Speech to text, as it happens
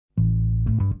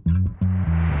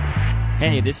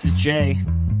Hey, this is Jay.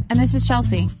 And this is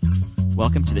Chelsea.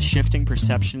 Welcome to the Shifting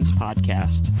Perceptions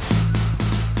podcast.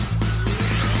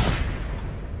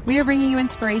 We are bringing you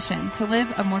inspiration to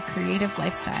live a more creative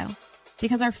lifestyle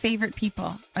because our favorite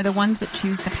people are the ones that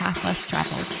choose the path less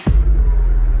traveled.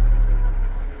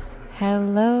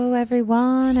 Hello,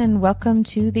 everyone, and welcome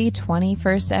to the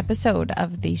 21st episode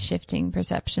of the Shifting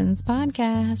Perceptions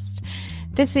podcast.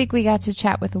 This week, we got to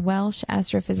chat with Welsh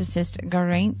Astrophysicist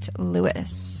Geraint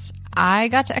F. I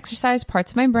got to exercise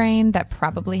parts of my brain that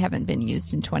probably haven't been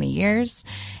used in 20 years.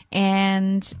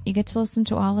 And you get to listen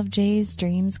to all of Jay's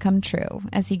dreams come true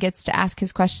as he gets to ask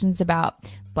his questions about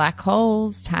black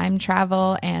holes, time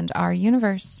travel, and our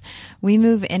universe. We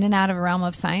move in and out of a realm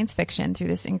of science fiction through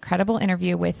this incredible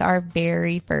interview with our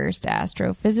very first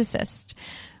astrophysicist.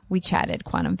 We chatted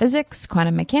quantum physics,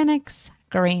 quantum mechanics,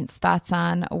 Geraint's thoughts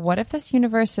on what if this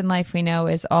universe and life we know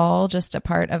is all just a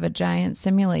part of a giant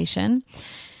simulation.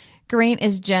 Geraint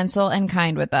is gentle and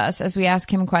kind with us as we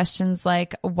ask him questions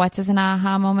like, what does an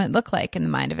aha moment look like in the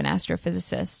mind of an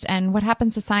astrophysicist? And what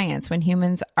happens to science when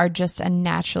humans are just a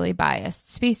naturally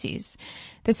biased species?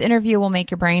 This interview will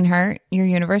make your brain hurt, your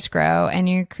universe grow, and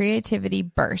your creativity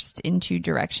burst into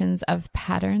directions of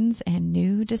patterns and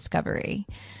new discovery.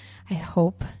 I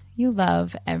hope you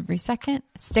love every second.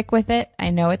 Stick with it. I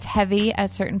know it's heavy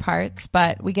at certain parts,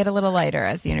 but we get a little lighter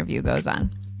as the interview goes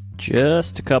on.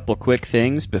 Just a couple quick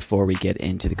things before we get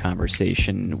into the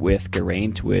conversation with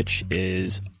Geraint, which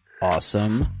is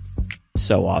awesome.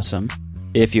 So awesome.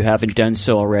 If you haven't done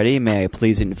so already, may I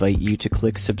please invite you to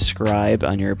click subscribe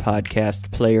on your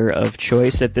podcast player of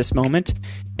choice at this moment.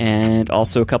 And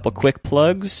also a couple quick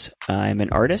plugs. I'm an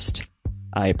artist.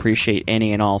 I appreciate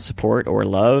any and all support or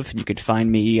love. You can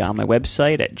find me on my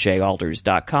website at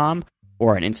jalders.com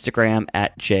or on Instagram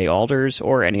at jalders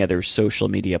or any other social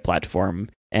media platform.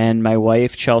 And my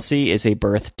wife, Chelsea, is a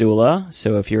birth doula,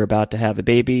 so if you're about to have a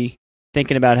baby,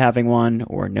 thinking about having one,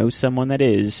 or know someone that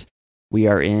is, we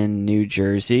are in New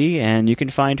Jersey, and you can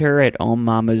find her at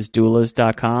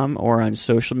ommamasdoulas.com or on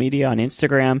social media on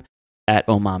Instagram at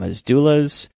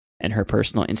ommamasdoulas, and her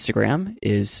personal Instagram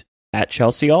is at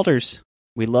Chelsea Alders.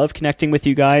 We love connecting with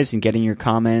you guys and getting your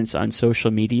comments on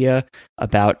social media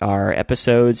about our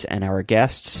episodes and our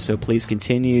guests, so please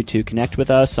continue to connect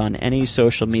with us on any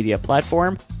social media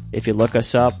platform. If you look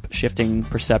us up, Shifting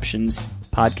Perceptions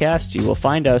Podcast, you will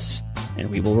find us, and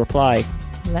we will reply.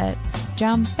 Let's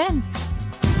jump in.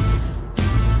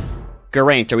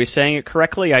 Geraint, are we saying it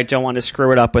correctly? I don't want to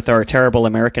screw it up with our terrible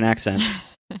American accent.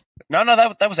 No,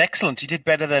 that was excellent. You did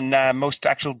better than most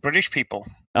actual British people.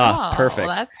 Oh, perfect.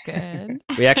 Well, that's good.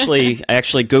 I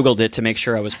actually Googled it to make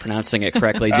sure I was pronouncing it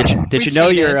correctly. Did you know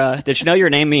your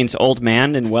name means old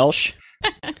man in Welsh?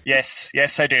 Yes,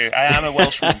 I do. I am a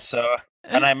Welshman,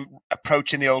 and I'm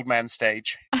approaching the old man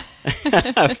stage.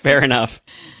 Fair enough.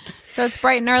 So it's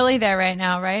bright and early there right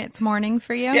now, right? It's morning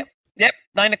for you? Yep,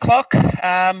 9 o'clock.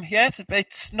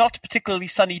 It's not a particularly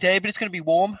sunny day, but it's going to be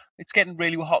warm. It's getting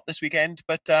really hot this weekend,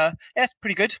 but it's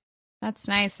pretty good. That's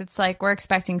nice. It's like we're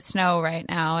expecting snow right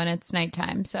now, and it's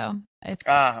nighttime, so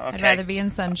okay. I'd rather be in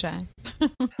sunshine.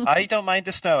 I don't mind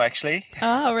the snow, actually.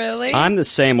 Oh, really? I'm the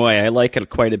same way. I like it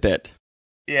quite a bit.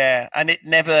 Yeah, and it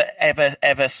never, ever,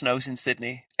 ever snows in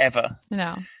Sydney. Ever.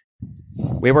 No.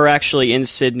 We were actually in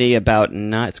Sydney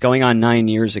it's going on 9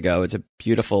 years ago. It's a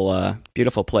beautiful,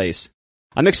 beautiful place.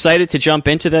 I'm excited to jump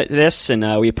into this,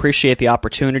 and we appreciate the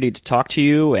opportunity to talk to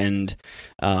you. And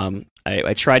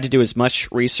I tried to do as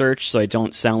much research so I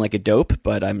don't sound like a dope,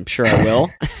 but I'm sure I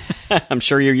will. I'm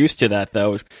sure you're used to that,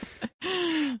 though.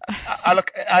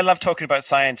 I love talking about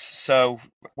science, so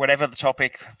whatever the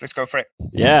topic, let's go for it.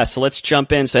 Yeah, so let's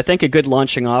jump in. So I think a good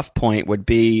launching off point would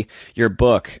be your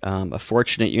book, A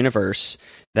Fortunate Universe,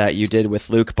 that you did with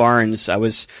Luke Barnes. I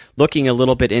was looking a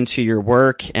little bit into your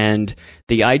work, and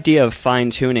the idea of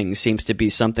fine-tuning seems to be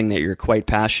something that you're quite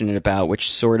passionate about,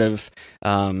 which sort of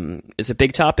is a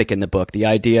big topic in the book. The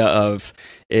idea of,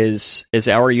 is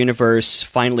our universe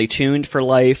finely tuned for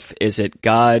life? Is it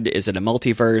God? Is it a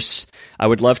multiverse? I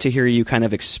would love to hear you kind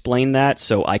of explain that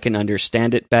so I can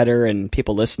understand it better and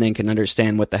people listening can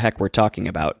understand what the heck we're talking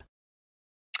about.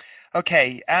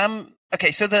 Okay.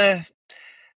 So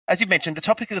as you mentioned, the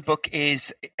topic of the book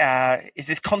is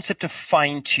this concept of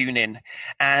fine tuning,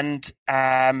 and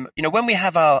when we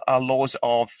have our laws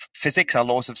of physics, our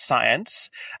laws of science,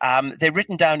 they're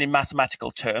written down in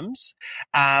mathematical terms.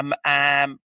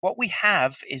 What we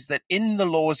have is that in the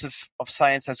laws of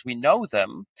science as we know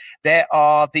them, there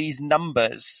are these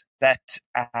numbers that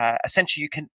essentially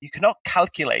you cannot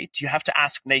calculate. You have to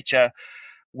ask nature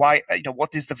why,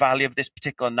 what is the value of this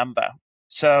particular number.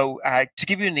 So to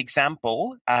give you an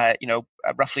example,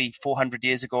 roughly 400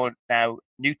 years ago now,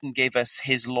 Newton gave us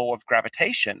his law of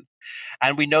gravitation.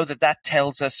 And we know that that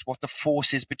tells us what the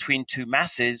force is between two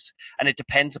masses, and it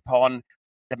depends upon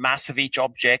the mass of each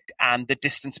object and the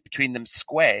distance between them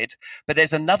squared. But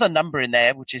there's another number in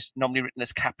there, which is normally written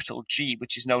as capital G,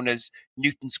 which is known as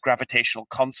Newton's gravitational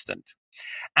constant.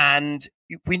 And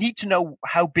we need to know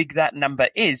how big that number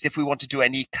is if we want to do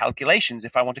any calculations.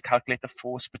 If I want to calculate the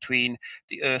force between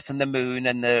the Earth and the Moon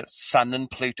and the Sun and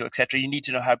Pluto, etc., you need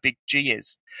to know how big G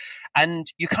is. And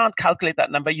you can't calculate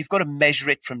that number. You've got to measure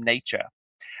it from nature.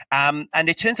 And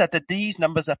it turns out that these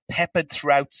numbers are peppered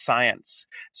throughout science.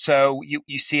 So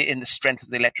you see it in the strength of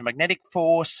the electromagnetic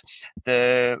force,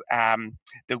 the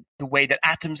way that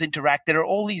atoms interact. There are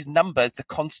all these numbers, the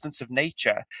constants of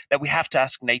nature, that we have to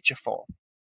ask nature for.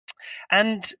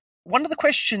 And one of the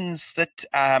questions that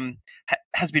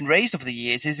has been raised over the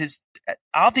years is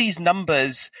are these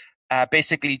numbers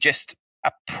basically just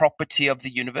a property of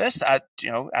the universe? Are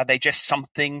they just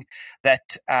something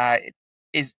that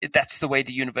that's the way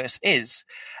the universe is?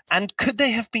 And could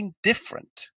they have been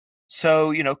different?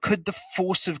 So, could the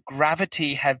force of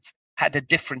gravity have had a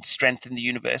different strength in the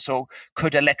universe, or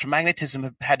could electromagnetism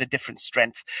have had a different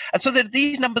strength? And so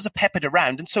these numbers are peppered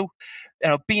around. And so,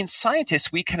 being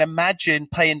scientists, we can imagine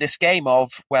playing this game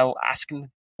of, asking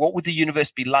what would the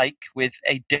universe be like with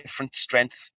a different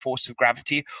strength force of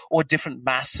gravity, or different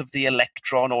mass of the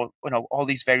electron, or all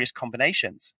these various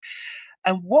combinations.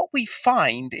 And what we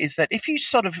find is that if you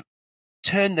sort of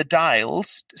turn the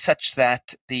dials such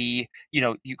that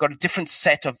you've got a different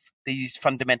set of these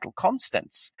fundamental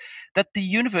constants, that the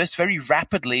universe very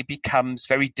rapidly becomes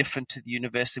very different to the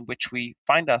universe in which we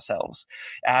find ourselves.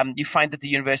 You find that the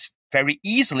universe very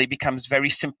easily becomes very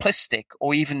simplistic,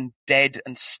 or even dead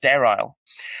and sterile.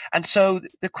 And so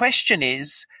the question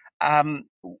is,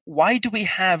 why do we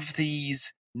have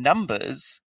these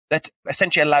numbers that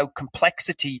essentially allow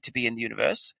complexity to be in the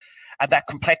universe? And that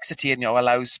complexity,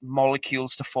 allows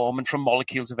molecules to form, and from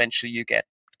molecules, eventually you get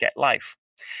life.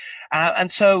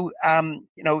 And so,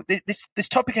 this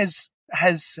topic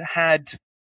has had,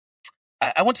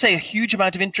 I won't say a huge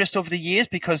amount of interest over the years,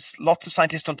 because lots of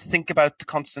scientists don't think about the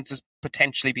constants as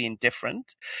potentially being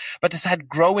different. But it's had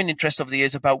growing interest over the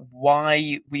years about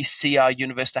why we see our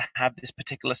universe to have this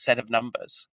particular set of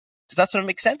numbers. Does that sort of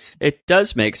make sense? It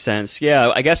does make sense.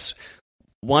 Yeah, I guess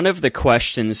one of the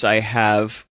questions I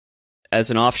have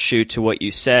as an offshoot to what you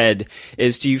said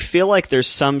is, do you feel like there's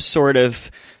some sort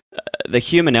of the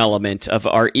human element of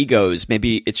our egos?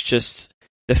 Maybe it's just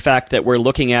the fact that we're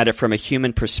looking at it from a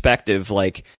human perspective.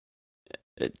 Like,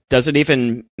 does it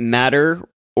even matter?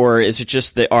 Or is it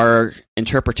just that our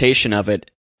interpretation of it,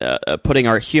 putting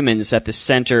our humans at the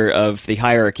center of the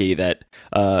hierarchy, that,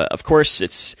 of course,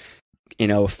 it's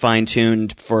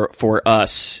fine-tuned for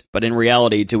us, but in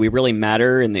reality, do we really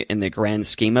matter in the grand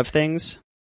scheme of things?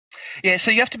 Yeah,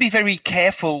 so you have to be very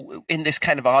careful in this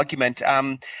kind of argument.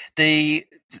 The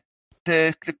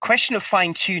question of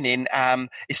fine-tuning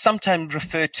is sometimes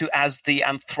referred to as the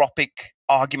anthropic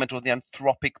argument, or the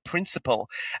anthropic principle,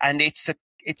 and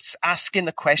it's asking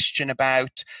the question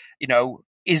about,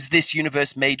 is this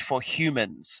universe made for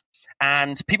humans?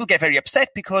 And people get very upset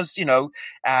because you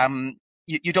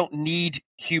don't need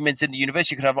humans in the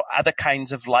universe. You could have other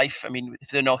kinds of life. I mean, if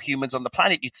there are no humans on the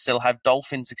planet, you'd still have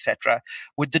dolphins, etc.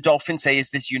 Would the dolphin say, is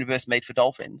this universe made for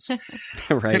dolphins?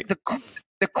 Right.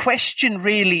 The question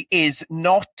really is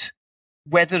not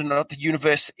whether or not the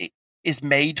universe is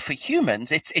made for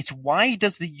humans. It's why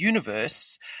does the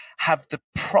universe have the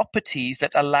properties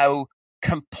that allow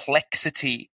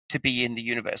complexity to be in the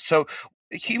universe? So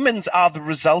humans are the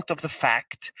result of the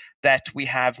fact that we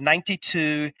have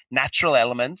 92 natural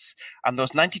elements, and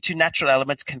those 92 natural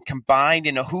elements can combine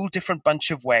in a whole different bunch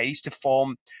of ways to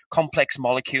form complex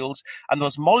molecules, and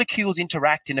those molecules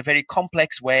interact in a very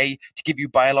complex way to give you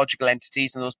biological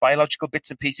entities, and those biological bits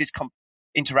and pieces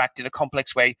interact in a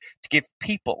complex way to give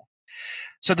people.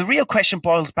 So the real question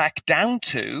boils back down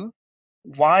to,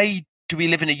 why do we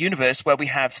live in a universe where we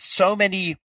have so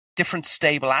many different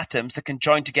stable atoms that can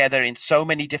join together in so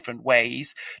many different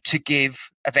ways to give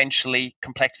eventually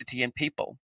complexity in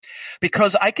people?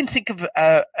 Because I can think of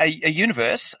a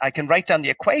universe, I can write down the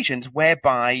equations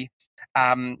whereby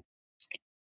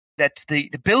that the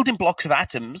building blocks of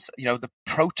atoms, the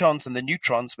protons and the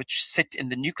neutrons which sit in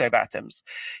the nuclei of atoms,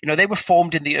 they were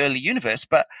formed in the early universe.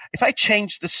 But if I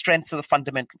change the strengths of the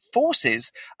fundamental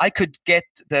forces, I could get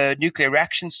the nuclear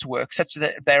reactions to work such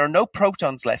that there are no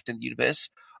protons left in the universe,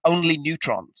 only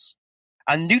neutrons.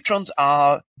 And neutrons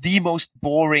are the most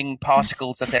boring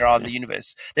particles that there are in the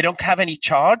universe. They don't have any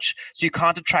charge, so you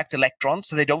can't attract electrons,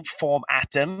 so they don't form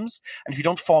atoms. And if you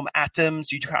don't form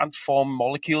atoms, you can't form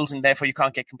molecules, and therefore you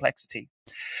can't get complexity.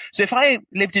 So if I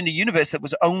lived in a universe that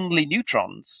was only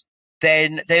neutrons,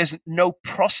 then there's no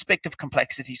prospect of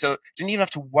complexity. So you don't even have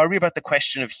to worry about the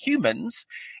question of humans.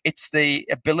 It's the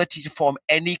ability to form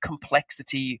any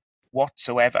complexity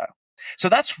whatsoever. So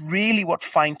that's really what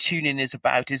fine-tuning is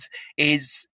about,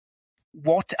 is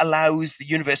what allows the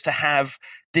universe to have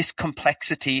this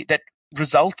complexity that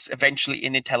results eventually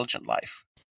in intelligent life.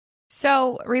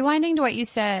 So, rewinding to what you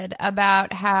said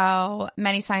about how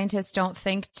many scientists don't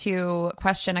think to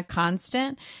question a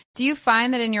constant, do you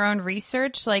find that in your own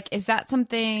research, like, is that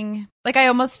something, like, I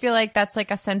almost feel like that's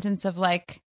like a sentence of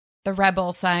like the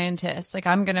rebel scientist, like,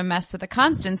 I'm going to mess with the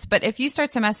constants. But if you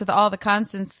start to mess with all the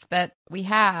constants that we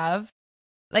have,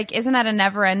 like, isn't that a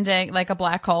never ending, like a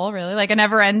black hole, really? Like a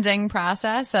never ending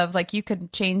process of like, you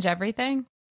could change everything?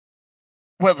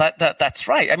 Well, that's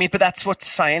right. I mean, but that's what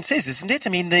science is, isn't it? I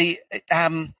mean, let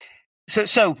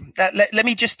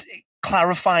me just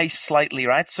clarify slightly,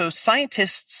 right? So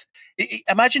scientists,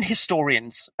 imagine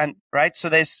historians, and right. So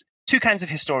there's two kinds of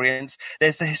historians.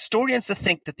 There's the historians that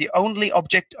think that the only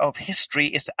object of history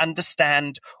is to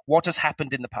understand what has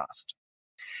happened in the past.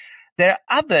 There are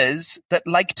others that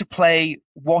like to play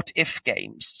what if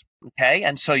games. Okay.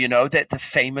 And so, the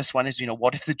famous one is,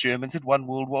 what if the Germans had won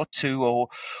World War II, or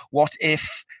what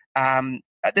if,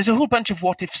 there's a whole bunch of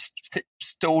what if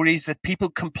stories that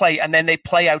people can play, and then they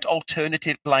play out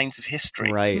alternative lines of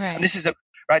history. Right. And this is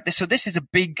a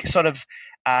big sort of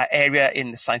area in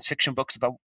the science fiction books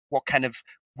about what kind of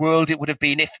world it would have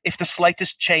been if the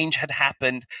slightest change had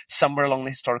happened somewhere along the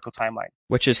historical timeline.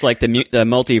 Which is like the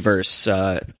multiverse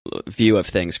view of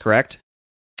things, correct?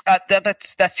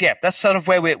 That's sort of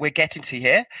where we're getting to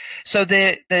here. So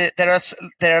there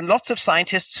are lots of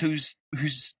scientists whose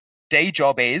day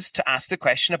job is to ask the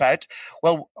question about,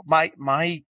 well, my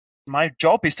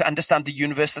job is to understand the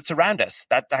universe that's around us.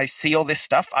 That I see all this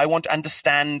stuff. I want to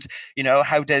understand,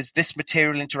 how does this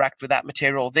material interact with that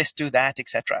material, this do that,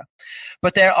 etc.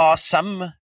 But there are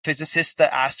some physicists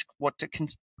that ask in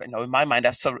my mind,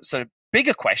 are sort of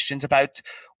bigger questions about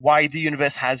why the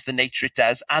universe has the nature it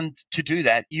does. And to do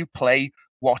that, you play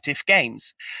what if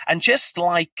games. And just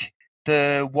like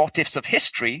the what ifs of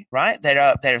history, right?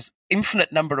 There's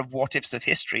infinite number of what ifs of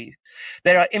history.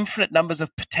 There are infinite numbers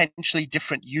of potentially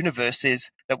different universes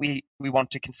that we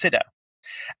want to consider.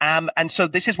 And so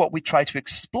this is what we try to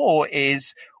explore,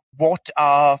 is what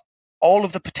are all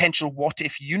of the potential what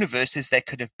if universes there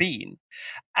could have been.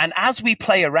 And as we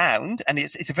play around, and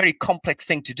it's a very complex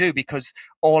thing to do because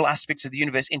all aspects of the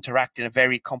universe interact in a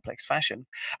very complex fashion.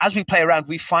 As we play around,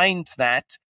 we find that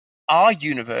our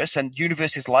universe and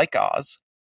universes like ours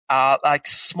are like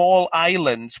small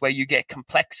islands where you get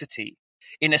complexity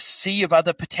in a sea of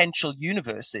other potential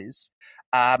universes,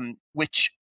 which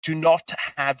do not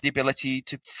have the ability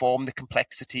to form the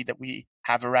complexity that we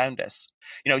have around us.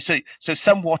 So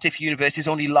some what if universes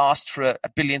only last for a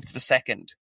billionth of a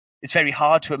second. It's very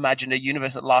hard to imagine a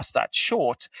universe that lasts that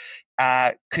short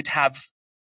could have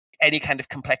any kind of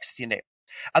complexity in it.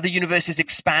 Other universes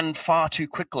expand far too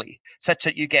quickly, such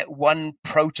that you get one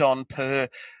proton per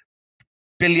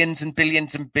billions and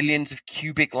billions and billions of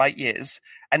cubic light years.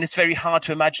 And it's very hard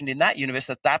to imagine in that universe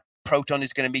that proton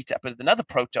is going to meet up with another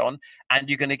proton, and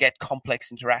you're going to get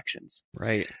complex interactions.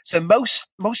 Right. So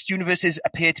most universes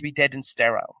appear to be dead and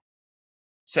sterile.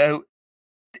 So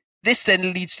this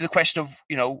then leads to the question of,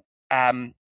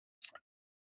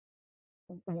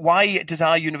 why does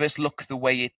our universe look the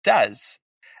way it does?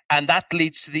 And that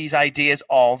leads to these ideas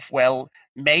of, well,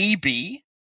 maybe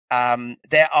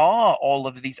there are all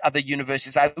of these other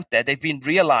universes out there. They've been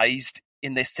realized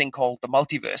in this thing called the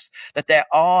multiverse, that there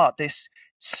are this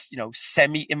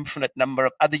semi-infinite number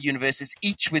of other universes,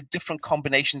 each with different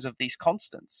combinations of these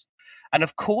constants. And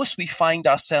of course, we find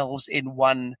ourselves in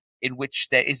one in which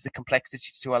there is the complexity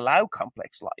to allow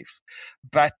complex life.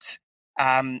 But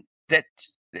that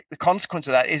the consequence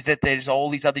of that is that there's all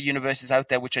these other universes out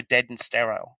there which are dead and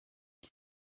sterile.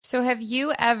 So have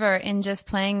you ever, in just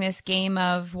playing this game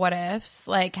of what ifs,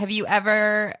 like, have you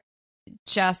ever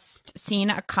just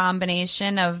seen a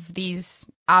combination of these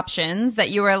options that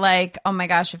you were like, oh my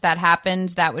gosh, if that happened,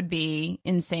 that would be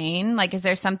insane? Like, is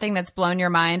there something that's blown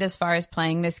your mind as far as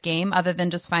playing this game other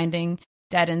than just finding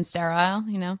dead and sterile,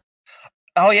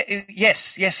 Oh yeah,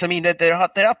 yes. I mean, there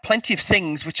are plenty of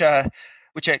things which are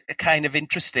kind of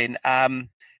interesting.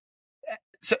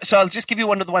 So I'll just give you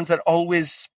one of the ones that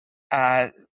always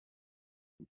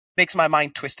makes my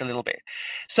mind twist a little bit.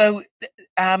 So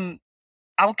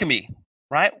alchemy,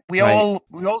 right? We Right. all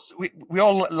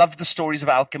love the stories of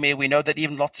alchemy. We know that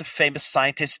even lots of famous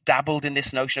scientists dabbled in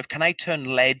this notion of, can I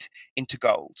turn lead into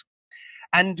gold?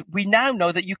 And we now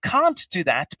know that you can't do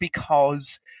that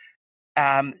because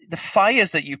the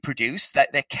fires that you produce,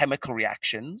 that they're chemical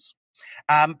reactions.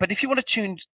 But if you want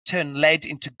to turn lead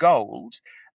into gold,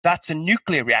 that's a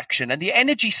nuclear reaction, and the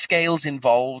energy scales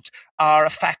involved are a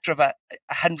factor of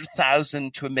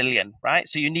 100,000 to 1,000,000, right?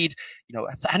 So you need,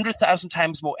 100,000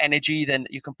 times more energy than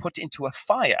you can put into a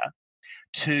fire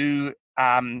to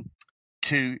turn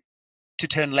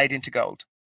lead into gold.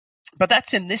 But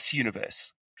that's in this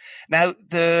universe. Now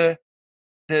the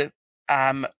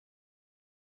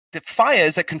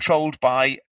fires are controlled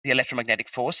by the electromagnetic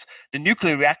force. The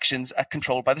nuclear reactions are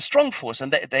controlled by the strong force,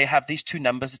 and they have these two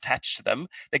numbers attached to them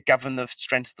that govern the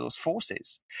strength of those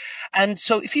forces. And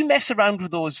so if you mess around with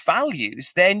those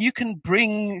values, then you can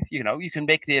you can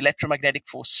make the electromagnetic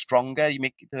force stronger, you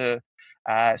make the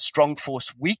strong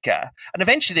force weaker, and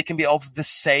eventually they can be of the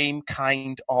same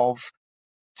kind of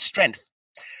strength.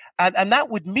 And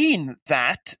that would mean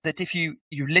that if you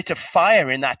lit a fire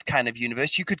in that kind of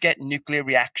universe, you could get nuclear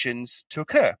reactions to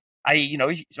occur.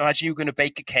 Imagine you're going to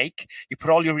bake a cake, you put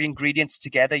all your ingredients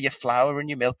together, your flour and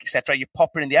your milk, etc. You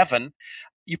pop it in the oven,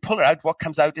 you pull it out, what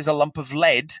comes out is a lump of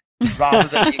lead rather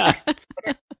than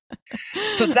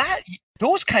so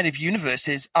those kind of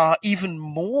universes are even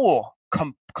more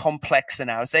complex than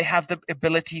ours. They have the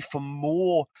ability for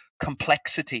more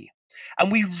complexity.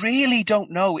 And we really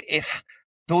don't know if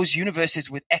those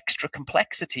universes with extra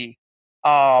complexity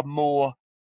are more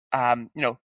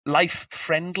life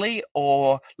friendly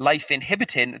or life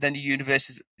inhibiting than the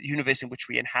universe in which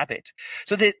we inhabit.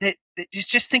 So it's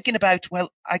just thinking about,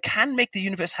 well, I can make the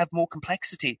universe have more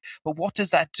complexity, but what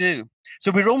does that do?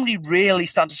 So we're only really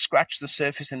starting to scratch the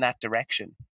surface in that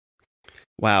direction.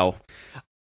 Wow.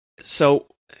 So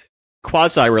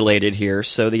quasi-related here.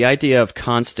 So the idea of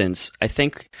constants, I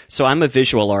think, so I'm a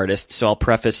visual artist, so I'll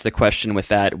preface the question with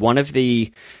that. One of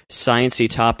the sciencey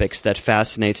topics that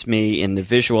fascinates me in the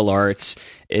visual arts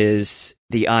is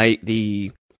the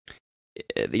idea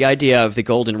of the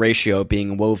golden ratio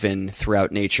being woven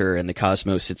throughout nature and the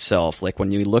cosmos itself. Like when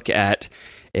you look at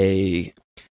a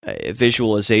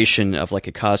visualization of like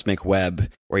a cosmic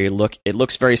web where it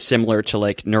looks very similar to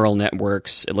like neural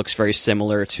networks. It looks very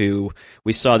similar to,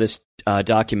 we saw this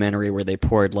documentary where they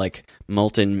poured like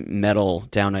molten metal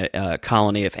down a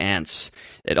colony of ants.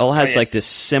 It all has like this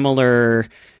similar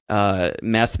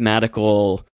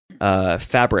mathematical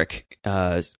fabric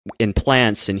in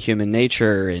plants, in human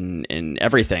nature, in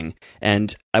everything.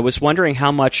 And I was wondering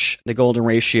how much the golden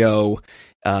ratio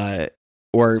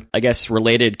or I guess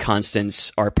related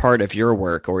constants are part of your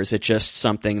work, or is it just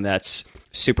something that's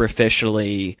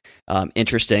superficially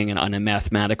interesting and on a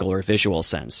mathematical or visual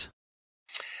sense?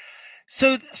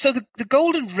 So the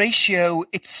golden ratio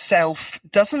itself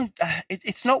doesn't.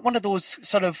 It's not one of those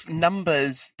sort of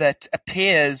numbers that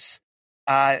appears.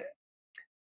 So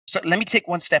let me take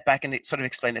one step back and sort of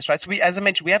explain this, right? So as I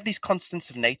mentioned, we have these constants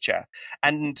of nature,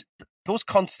 and those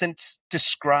constants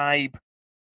describe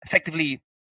effectively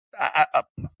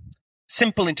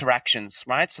simple interactions,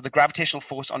 right? So the gravitational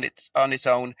force on its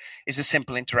own is a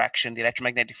simple interaction. The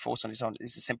electromagnetic force on its own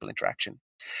is a simple interaction.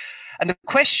 And the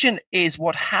question is,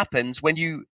 what happens when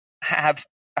you have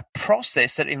a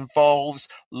process that involves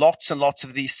lots and lots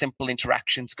of these simple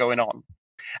interactions going on?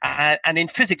 And in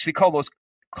physics, we call those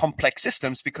complex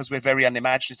systems because we're very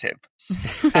unimaginative.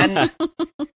 And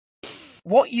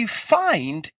what you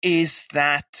find is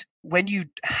that when you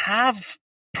have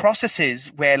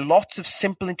processes where lots of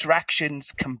simple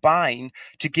interactions combine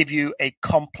to give you a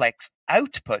complex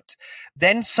output,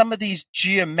 then some of these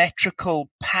geometrical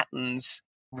patterns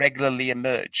regularly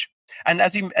emerge. And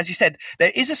as you said,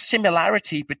 there is a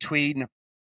similarity between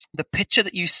the picture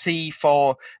that you see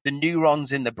for the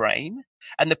neurons in the brain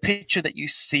and the picture that you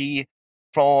see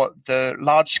for the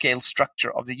large-scale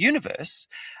structure of the universe.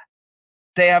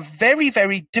 They are very,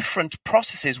 very different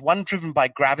processes, one driven by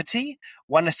gravity,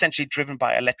 one essentially driven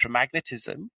by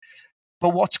electromagnetism.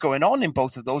 But what's going on in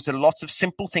both of those are lots of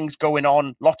simple things going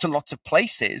on, lots and lots of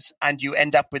places, and you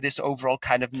end up with this overall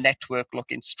kind of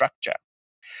network-looking structure.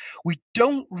 We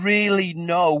don't really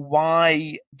know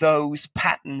why those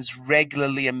patterns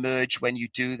regularly emerge when you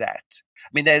do that. I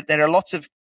mean, there are lots of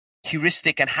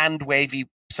heuristic and hand-wavy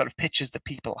sort of pictures that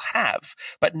people have,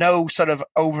 but no sort of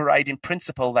overriding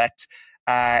principle that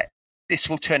this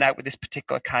will turn out with this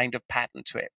particular kind of pattern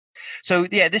to it. So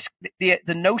yeah,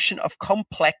 the notion of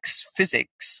complex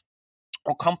physics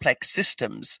or complex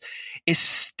systems is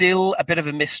still a bit of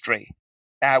a mystery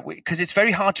because it's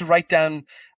very hard to write down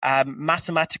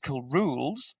mathematical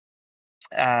rules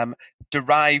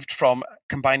derived from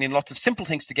combining lots of simple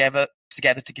things together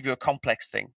to give you a complex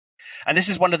thing. And this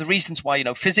is one of the reasons why,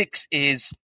 physics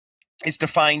is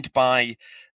defined by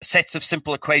sets of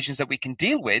simple equations that we can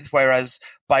deal with, whereas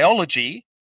biology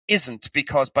isn't,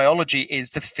 because biology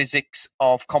is the physics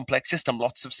of complex system,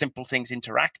 lots of simple things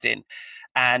interacting.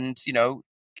 And,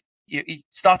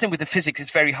 starting with the physics,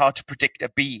 it's very hard to predict a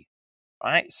bee,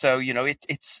 right? So,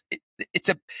 it's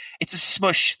a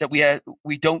smush that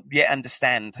we don't yet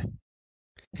understand.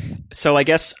 So I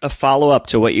guess a follow-up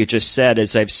to what you just said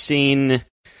is I've seen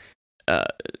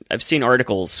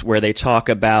articles where they talk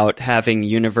about having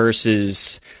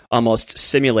universes almost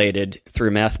simulated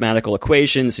through mathematical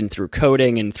equations and through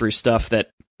coding and through stuff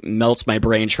that melts my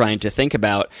brain trying to think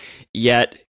about.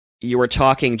 Yet you were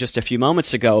talking just a few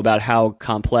moments ago about how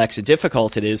complex and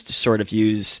difficult it is to sort of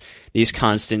use these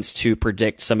constants to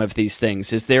predict some of these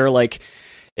things. Is there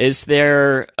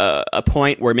a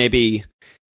point where maybe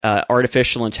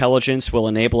artificial intelligence will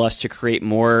enable us to create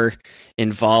more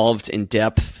involved,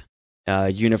 in-depth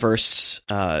universe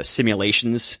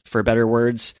simulations, for better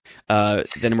words,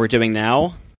 than we're doing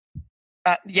now?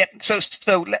 Yeah. So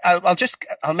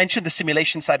I'll mention the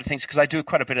simulation side of things because I do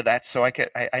quite a bit of that, so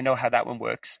I know how that one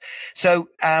works. So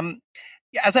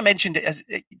as I mentioned,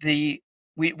 we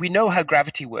know how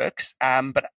gravity works,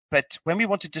 but when we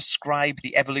want to describe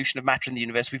the evolution of matter in the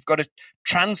universe, we've got to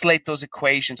translate those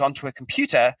equations onto a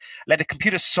computer, let a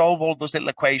computer solve all those little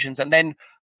equations, and then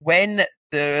when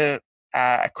the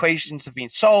equations have been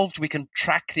solved, we can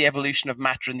track the evolution of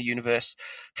matter in the universe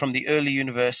from the early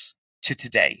universe to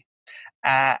today.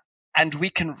 And we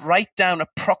can write down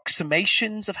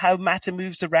approximations of how matter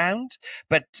moves around,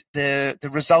 but the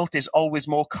result is always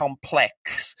more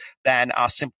complex than our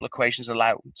simple equations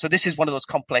allow. So this is one of those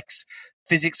complex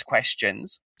physics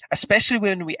questions, especially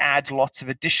when we add lots of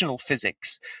additional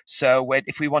physics. So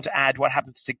if we want to add what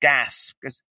happens to gas,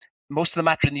 because most of the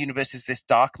matter in the universe is this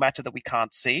dark matter that we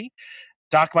can't see.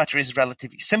 Dark matter is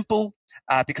relatively simple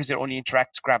because it only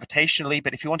interacts gravitationally.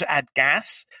 But if you want to add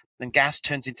gas, then gas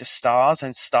turns into stars,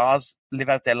 and stars live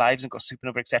out their lives and go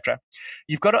supernova, etc.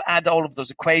 You've got to add all of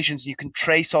those equations, and you can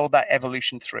trace all that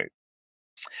evolution through.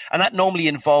 And that normally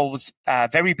involves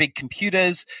very big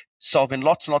computers solving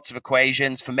lots and lots of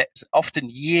equations for often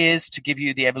years to give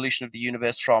you the evolution of the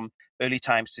universe from early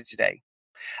times to today.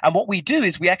 And what we do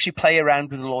is we actually play around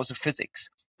with the laws of physics.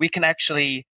 We can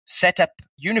actually set up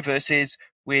universes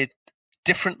with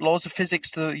different laws of physics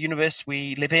to the universe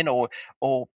we live in, or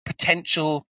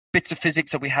potential bits of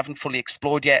physics that we haven't fully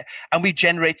explored yet. And we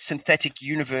generate synthetic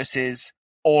universes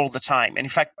all the time. And in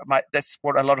fact, that's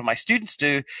what a lot of my students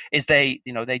do, is they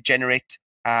generate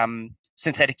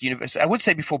synthetic universes. I would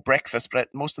say before breakfast, but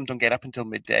most of them don't get up until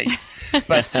midday.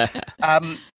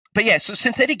 But yeah, so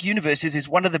synthetic universes is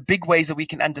one of the big ways that we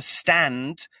can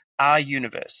understand our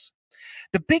universe.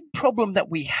 The big problem that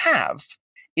we have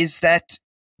is that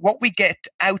what we get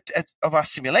out of our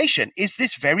simulation is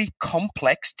this very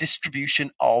complex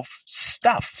distribution of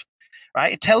stuff,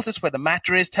 right? It tells us where the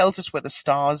matter is, tells us where the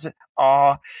stars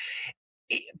are,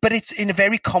 but it's in a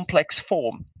very complex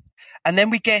form. And then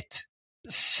we get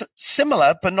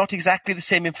similar, but not exactly the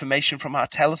same information from our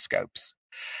telescopes.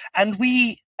 And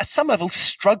we, at some level,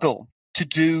 struggle to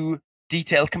do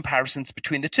detailed comparisons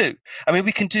between the two. I mean,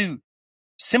 we can do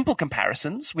simple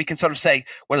comparisons. We can sort of say,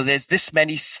 well, there's this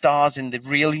many stars in the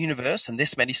real universe and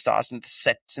this many stars in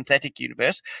the synthetic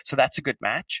universe, so that's a good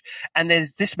match. And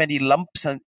there's this many lumps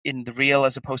in the real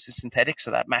as opposed to synthetic,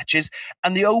 so that matches.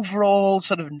 And the overall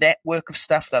sort of network of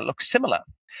stuff that looks similar.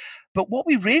 But what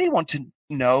we really want to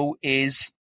know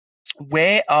is,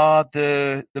 where are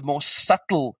the more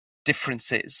subtle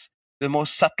differences, the more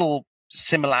subtle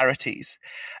similarities?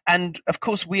 And of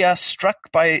course, we are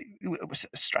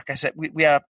we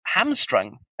are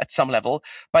hamstrung at some level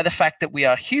by the fact that we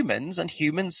are humans, and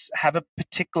humans have a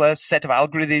particular set of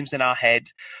algorithms in our head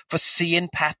for seeing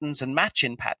patterns and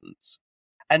matching patterns.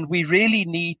 And we really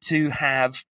need to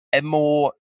have a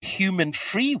more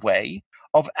human-free way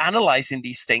of analyzing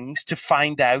these things to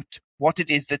find out what it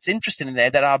is that's interesting in there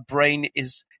that our brain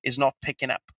is not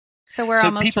picking up. So we're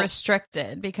almost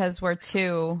restricted because we're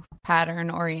too pattern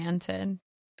oriented.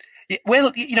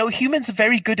 Well, humans are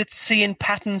very good at seeing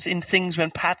patterns in things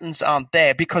when patterns aren't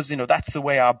there, because, that's the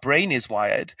way our brain is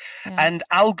wired. Yeah. And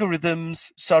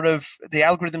algorithms, the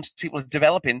algorithms people are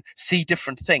developing, see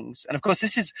different things. And of course,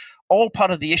 this is all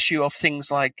part of the issue of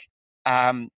things like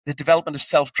the development of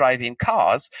self-driving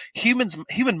cars.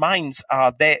 Human minds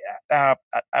are I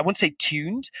wouldn't say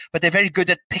tuned, but they're very good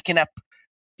at picking up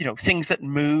things that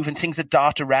move and things that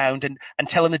dart around, and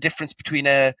telling the difference between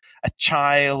a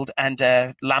child and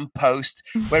a lamppost,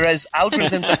 whereas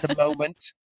algorithms at the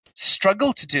moment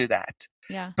struggle to do that.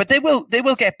 Yeah. But they will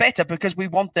get better, because we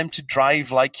want them to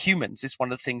drive like humans. It's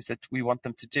one of the things that we want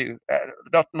them to do.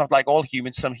 Not like all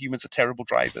humans. Some humans are terrible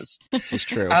drivers. This is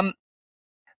true.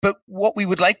 But what we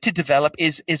would like to develop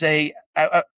is a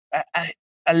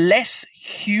less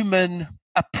human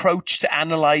approach to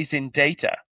analyzing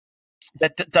data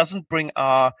that doesn't bring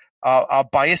our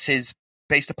biases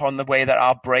based upon the way that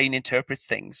our brain interprets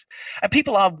things. And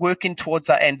people are working towards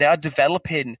that end. They are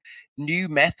developing new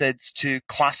methods to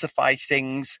classify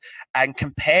things and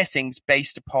compare things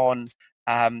based upon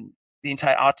the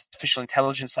entire artificial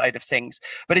intelligence side of things.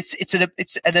 But it's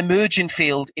an emerging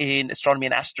field in astronomy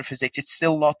and astrophysics. It's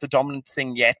still not the dominant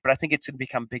thing yet, but I think it's going to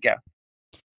become bigger.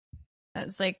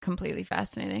 That's like completely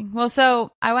fascinating. Well,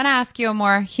 so I want to ask you a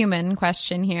more human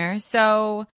question here.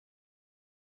 So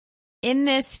in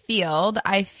this field,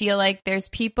 I feel like there's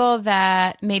people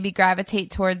that maybe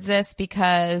gravitate towards this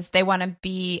because they want to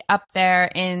be up there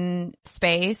in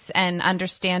space and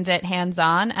understand it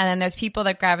hands-on. And then there's people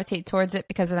that gravitate towards it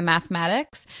because of the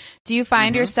mathematics. Do you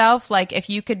find yourself, like, if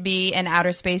you could be in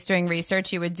outer space doing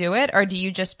research, you would do it? Or do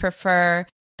you just prefer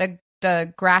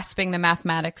the grasping the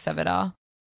mathematics of it all?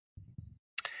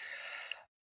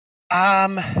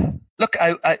 Look,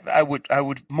 I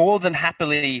would more than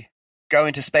happily go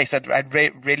into space. I'd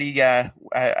really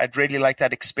like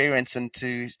that experience and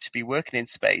to be working in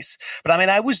space. But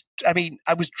I was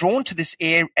drawn to this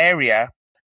area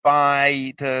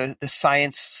by the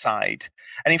science side,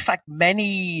 and in fact,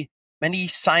 many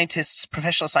scientists,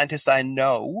 professional scientists I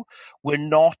know, were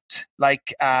not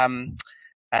like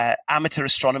amateur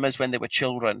astronomers when they were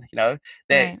children.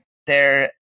 There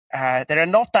are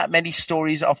not that many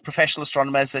stories of professional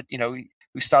astronomers that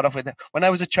who start off with, when I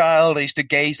was a child, I used to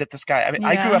gaze at the sky. I mean,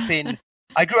 I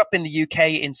grew up in the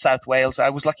UK in South Wales. I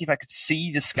was lucky if I could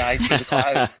see the sky through the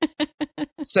clouds.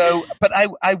 So, but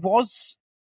I was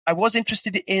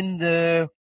interested in the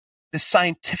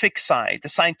scientific side, the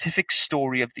scientific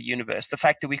story of the universe, the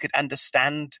fact that we could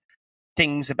understand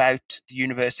things about the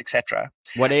universe, etc.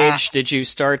 What age did you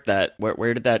start that?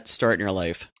 Where did that start in your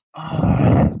life?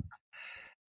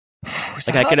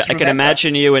 Like I could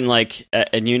imagine you in like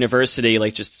in university,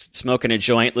 like just smoking a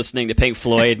joint, listening to Pink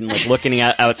Floyd, and like looking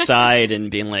outside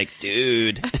and being like,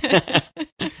 "Dude."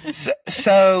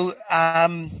 So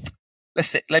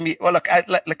listen. Look.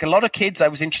 Like a lot of kids, I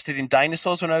was interested in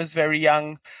dinosaurs when I was very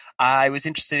young. I was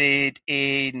interested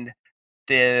in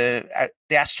the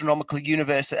astronomical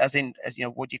universe, as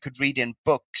what you could read in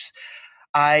books.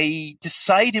 I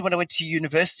decided when I went to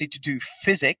university to do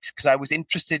physics, because I was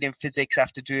interested in physics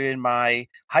after doing my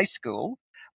high school,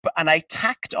 and I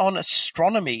tacked on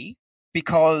astronomy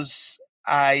because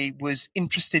I was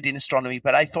interested in astronomy,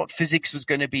 but I thought physics was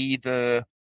going to be the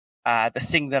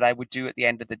thing that I would do at the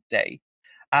end of the day.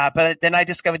 But then I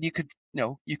discovered you could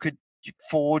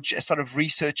forge a sort of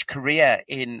research career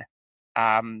in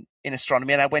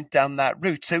astronomy, and I went down that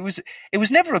route. So it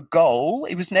was never a goal,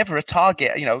 it was never a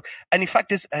target, and in fact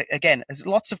there's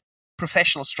lots of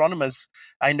professional astronomers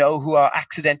I know who are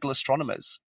accidental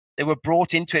astronomers. They were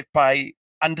brought into it by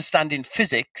understanding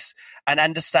physics and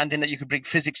understanding that you could bring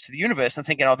physics to the universe and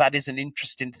thinking, that is an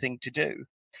interesting thing to do.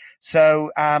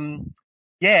 So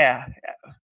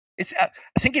it's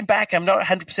thinking back, I'm not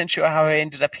 100% sure how I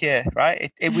ended up here.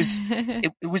 Right? It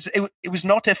was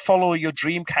not a follow your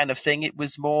dream kind of thing. It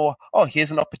was more,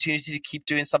 here's an opportunity to keep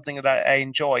doing something that I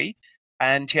enjoy,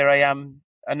 and here I am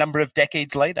a number of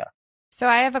decades later. So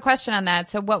I have a question on that.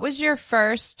 So what was your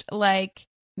first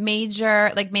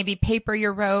major, maybe paper you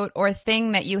wrote or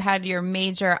thing that you had your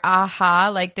major aha,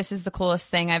 like this is the coolest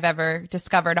thing I've ever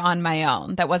discovered on my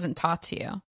own that wasn't taught to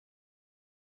you?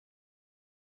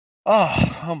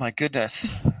 Oh my goodness.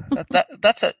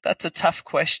 That's a tough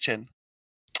question.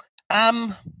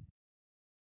 I've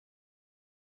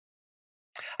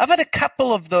had a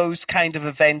couple of those kind of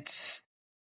events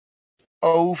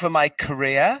over my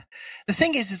career. The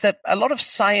thing is that a lot of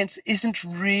science isn't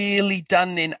really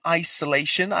done in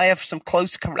isolation. I have some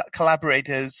close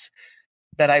collaborators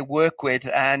that I work with,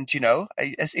 and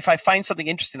if I find something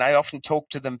interesting, I often talk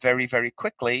to them very, very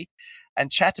quickly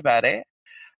and chat about it.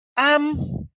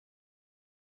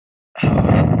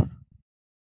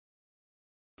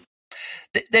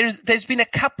 There's been a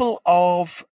couple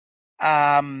of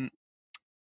I'm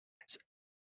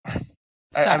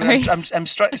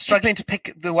struggling to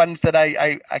pick the ones that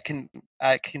I can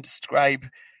describe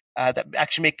that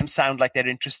actually make them sound like they're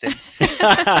interesting.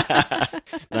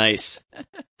 Nice.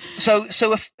 So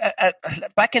if,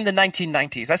 back in the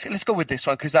 1990s, let's go with this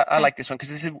one because I like this one because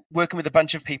this is working with a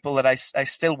bunch of people that I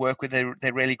still work with.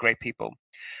 They're really great people.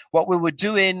 What we were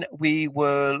doing, we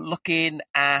were looking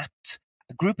at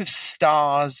a group of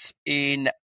stars in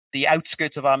the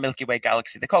outskirts of our Milky Way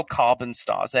galaxy. They're called carbon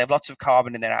stars. They have lots of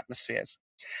carbon in their atmospheres.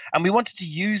 And we wanted to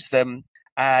use them,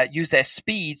 use their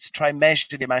speeds to try and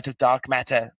measure the amount of dark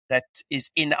matter that is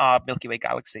in our Milky Way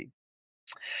galaxy.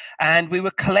 And we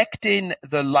were collecting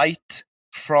the light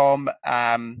from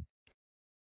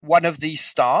one of these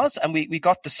stars, and we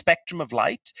got the spectrum of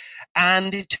light,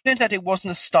 and it turned out it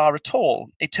wasn't a star at all.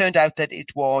 It turned out that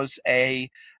it was a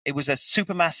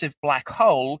supermassive black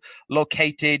hole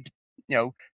located,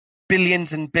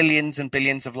 billions and billions and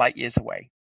billions of light years away.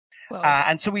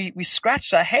 And so we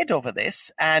scratched our head over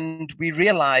this, and we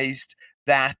realized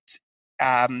that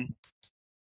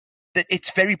that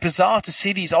it's very bizarre to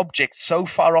see these objects so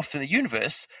far off in the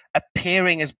universe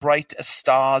appearing as bright as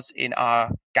stars in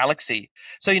our galaxy.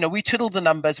 So, we twiddled the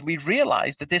numbers, and we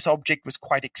realized that this object was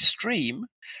quite extreme.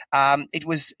 It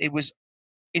was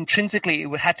intrinsically,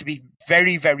 it had to be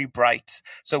very, very bright.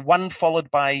 So 1 followed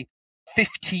by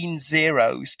 15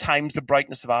 zeros times the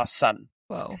brightness of our sun.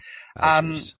 Whoa.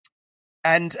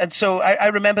 And so I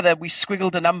remember that we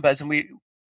squiggled the numbers, and we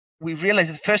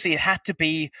realized that firstly it had to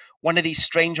be one of these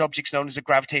strange objects known as a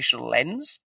gravitational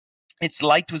lens. Its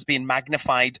light was being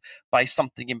magnified by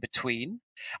something in between.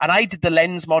 And I did the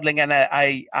lens modeling, and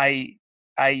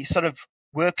I sort of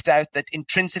worked out that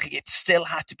intrinsically it still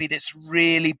had to be this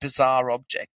really bizarre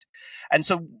object. And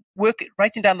so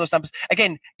writing down those numbers,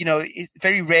 again,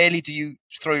 very rarely do you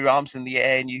throw your arms in the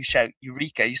air and you shout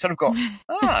Eureka. You sort of go,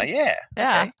 yeah.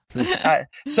 Yeah. Okay.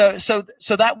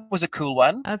 So that was a cool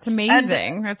one. That's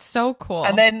amazing. That's so cool.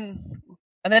 And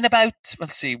then about,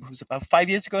 it was about 5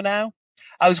 years ago now,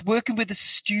 I was working with a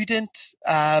student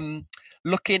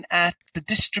looking at the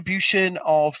distribution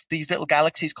of these little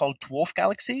galaxies called dwarf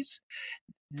galaxies,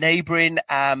 neighboring,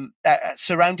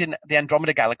 surrounding the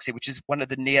Andromeda galaxy, which is one of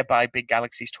the nearby big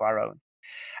galaxies to our own.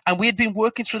 And we had been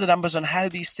working through the numbers on how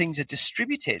these things are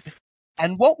distributed.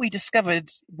 And what we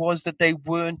discovered was that they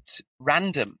weren't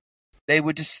random. They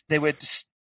were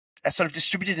sort of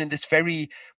distributed in this very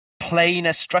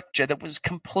planar structure that was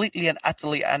completely and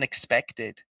utterly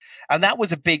unexpected. And that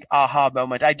was a big aha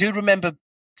moment. I do remember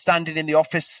standing in the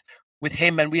office with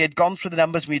him, and we had gone through the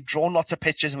numbers, we had drawn lots of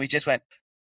pictures, and we just went,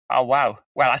 oh, wow.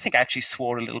 Well, I think I actually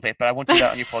swore a little bit, but I won't do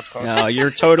that on your podcast. No,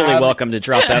 you're totally welcome to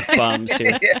drop F-bombs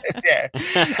here. Yeah.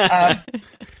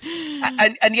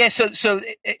 So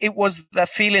it was the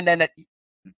feeling then that,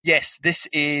 yes, this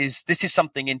is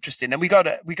something interesting. And we got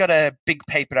a big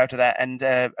paper out of that and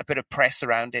a bit of press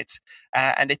around it.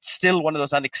 And it's still one of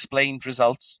those unexplained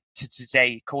results to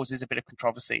today, causes a bit of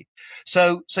controversy.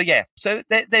 So there's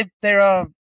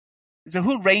a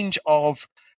whole range of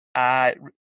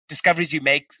discoveries you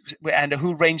make and a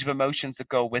whole range of emotions that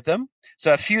go with them.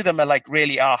 So a few of them are like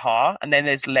really aha, and then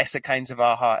there's lesser kinds of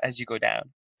aha as you go down.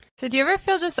 So do you ever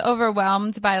feel just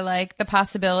overwhelmed by like the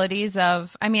possibilities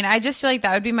of, I just feel like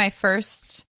that would be my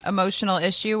first emotional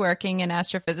issue working in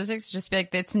astrophysics, just be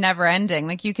like, it's never ending.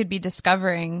 Like you could be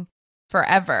discovering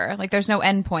forever. Like there's no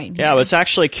end point here. Yeah, I was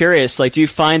actually curious, like, do you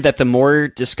find that the more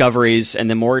discoveries and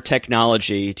the more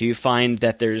technology, do you find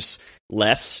that there's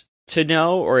less to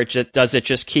know, or does it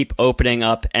just keep opening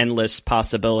up endless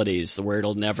possibilities where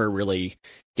it'll never really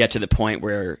get to the point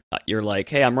where you're like,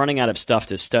 hey, I'm running out of stuff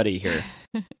to study here?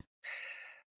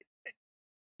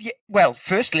 Yeah, well,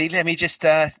 firstly, let me just,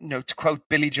 to quote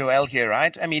Billy Joel here,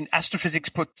 right? Astrophysics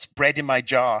puts bread in my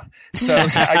jar, so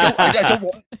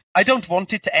I don't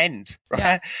want it to end,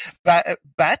 right? Yeah.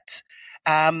 But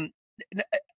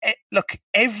look,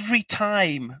 every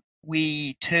time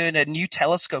we turn a new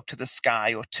telescope to the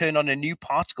sky or turn on a new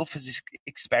particle physics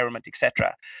experiment,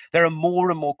 etc., there are more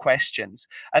and more questions,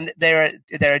 and there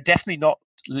are definitely not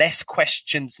less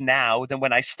questions now than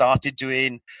when I started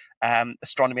doing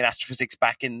astronomy and astrophysics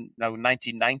back in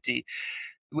 1990.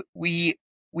 We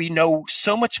know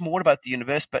so much more about the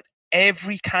universe, but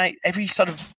every sort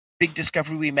of big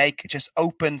discovery we make just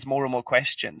opens more and more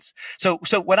questions. So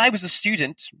when I was a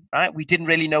student, right, we didn't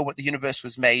really know what the universe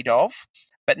was made of.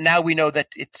 But now we know that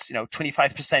it's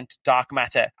 25% dark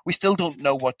matter. We still don't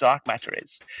know what dark matter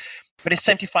is, but it's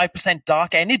 75%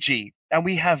 dark energy, and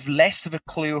we have less of a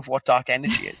clue of what dark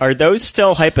energy is. Are those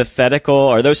still hypothetical?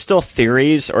 Are those still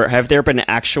theories, or have there been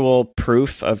actual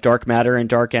proof of dark matter and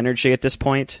dark energy at this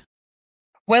point?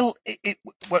 Well, it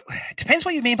depends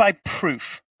what you mean by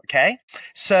proof. Okay,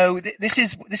 so this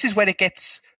is where it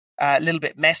gets a little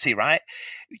bit messy, right?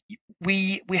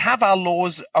 we have our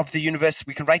laws of the universe.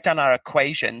 We can write down our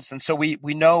equations, and so we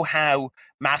know how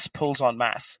mass pulls on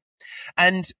mass.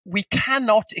 And we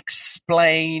cannot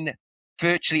explain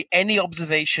virtually any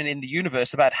observation in the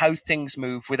universe about how things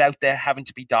move without there having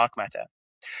to be dark matter.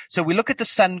 So we look at the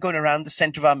sun going around the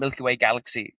center of our Milky Way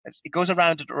galaxy. It goes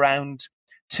around at around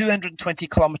 220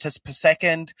 kilometers per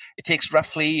second. It takes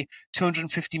roughly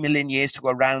 250 million years to go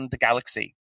around the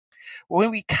galaxy.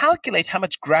 When we calculate how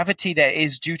much gravity there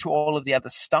is due to all of the other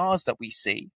stars that we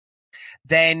see,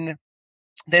 then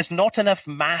there's not enough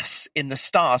mass in the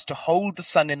stars to hold the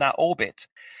sun in that orbit.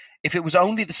 If it was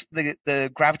only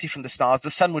the gravity from the stars, the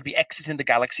sun would be exiting the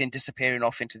galaxy and disappearing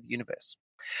off into the universe.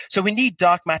 So we need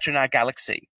dark matter in our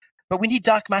galaxy, but we need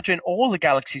dark matter in all the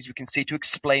galaxies we can see to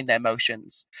explain their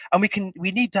motions. And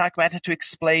we need dark matter to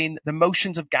explain the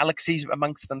motions of galaxies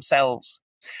amongst themselves.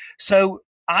 So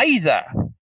either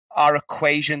our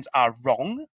equations are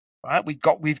wrong, right? We've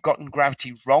gotten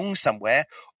gravity wrong somewhere,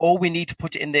 or we need to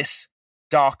put it in this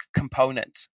dark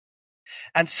component.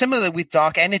 And similarly with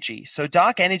dark energy. So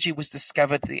dark energy was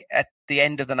discovered at the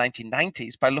end of the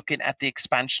 1990s by looking at the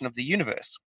expansion of the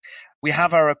universe. We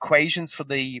have our equations for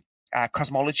the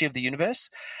cosmology of the universe,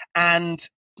 and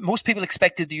most people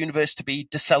expected the universe to be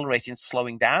decelerating,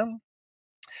 slowing down.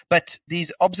 But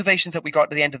these observations that we got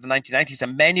at the end of the 1990s,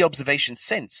 and many observations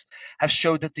since, have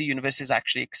showed that the universe is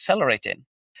actually accelerating.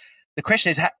 The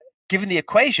question is, given the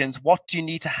equations, what do you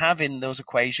need to have in those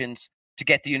equations to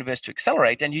get the universe to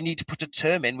accelerate? And you need to put a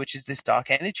term in, which is this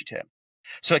dark energy term.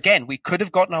 So again, we could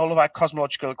have gotten all of our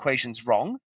cosmological equations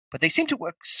wrong, but they seem to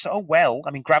work so well.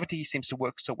 I mean, gravity seems to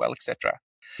work so well, etc.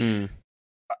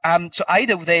 So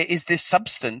either there is this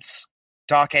substance,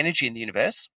 dark energy in the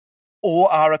universe,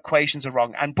 or our equations are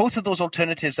wrong. And both of those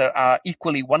alternatives are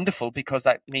equally wonderful, because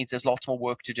that means there's lots more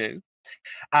work to do.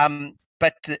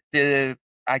 But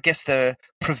I guess the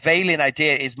prevailing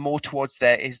idea is more towards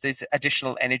there is this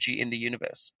additional energy in the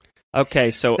universe.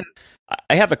 Okay, so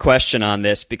I have a question on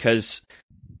this, because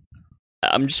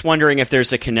I'm just wondering if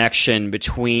there's a connection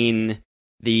between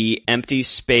the empty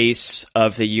space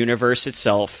of the universe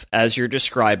itself, as you're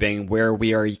describing, where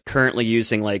we are currently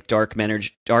using like dark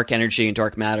energy and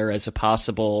dark matter as a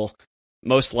possible,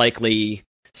 most likely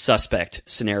suspect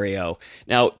scenario.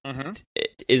 Now,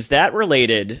 is that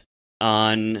related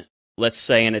on, let's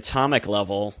say, an atomic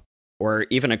level or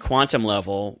even a quantum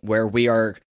level, where we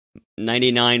are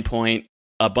 99 point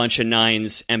a bunch of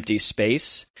nines empty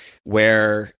space,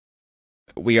 where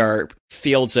we are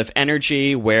fields of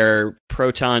energy, where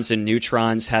protons and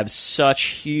neutrons have such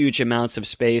huge amounts of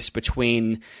space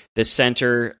between the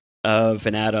center of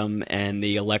an atom and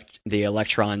the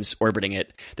electrons orbiting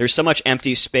it? There's so much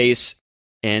empty space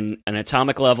in an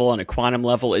atomic level and a quantum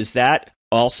level. Is that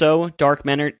also dark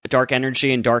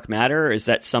energy and dark matter, or is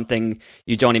that something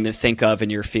you don't even think of in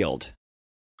your field?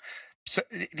 So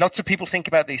lots of people think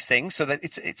about these things, so that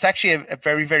it's actually a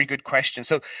very, very good question.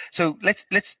 So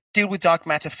let's deal with dark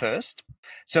matter first.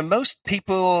 So most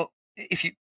people,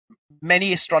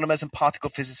 many astronomers and particle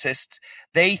physicists,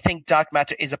 they think dark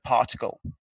matter is a particle.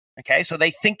 Okay, so they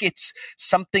think it's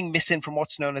something missing from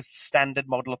what's known as the standard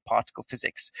model of particle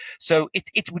physics. So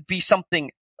it would be something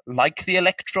like the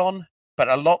electron, but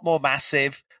a lot more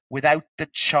massive, without the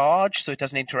charge, so it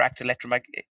doesn't interact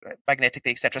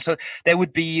electromagnetically, etc. So there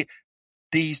would be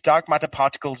these dark matter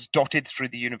particles dotted through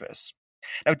the universe.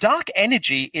 Now, dark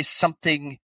energy is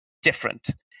something different.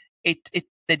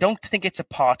 They don't think it's a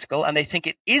particle, and they think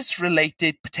it is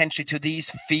related potentially to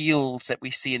these fields that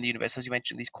we see in the universe, as you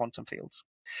mentioned, these quantum fields.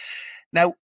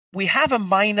 Now, we have a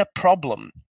minor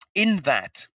problem in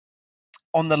that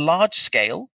on the large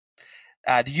scale,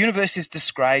 the universe is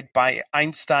described by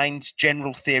Einstein's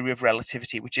general theory of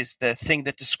relativity, which is the thing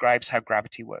that describes how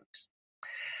gravity works.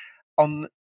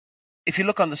 If you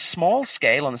look on the small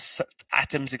scale, on the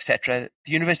atoms, etc.,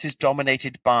 the universe is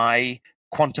dominated by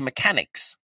quantum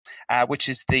mechanics, which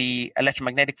is the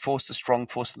electromagnetic force, the strong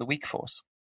force, and the weak force.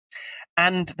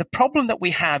 And the problem that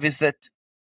we have is that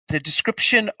the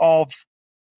description of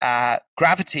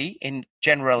gravity in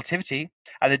general relativity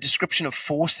and the description of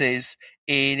forces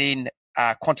in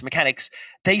quantum mechanics,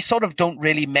 they sort of don't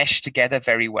really mesh together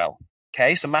very well.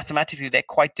 Okay, so mathematically, they're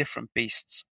quite different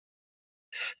beasts.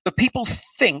 But people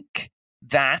think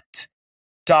that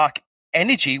dark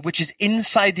energy, which is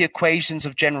inside the equations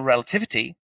of general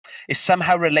relativity, is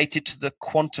somehow related to the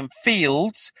quantum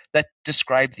fields that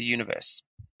describe the universe.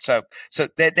 So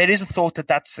there is a thought that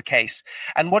that's the case.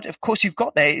 And what, of course, you've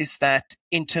got there is that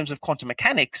in terms of quantum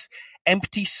mechanics,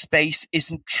 empty space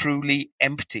isn't truly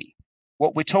empty.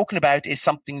 what we're talking about is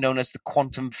something known as the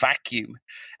quantum vacuum.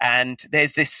 And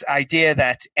there's this idea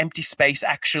that empty space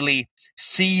actually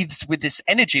seethes with this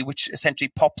energy, which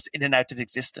essentially pops in and out of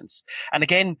existence. And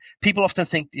again, people often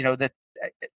think,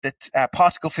 that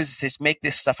particle physicists make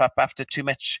this stuff up after too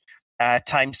much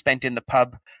time spent in the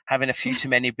pub having a few too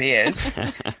many beers.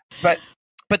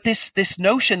 But this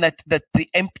notion that the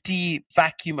empty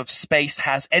vacuum of space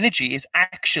has energy is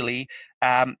actually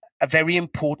a very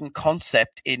important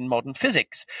concept in modern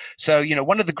physics. So,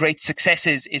 one of the great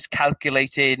successes is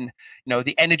calculating,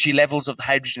 the energy levels of the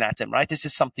hydrogen atom, right? This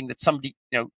is something that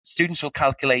students will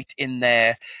calculate in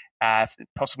their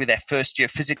possibly their first year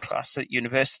physics class at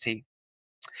university.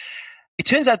 It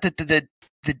turns out that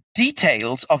the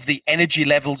details of the energy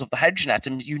levels of the hydrogen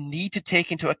atoms, you need to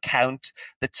take into account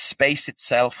that space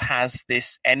itself has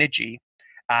this energy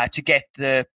to get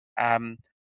the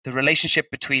relationship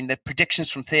between the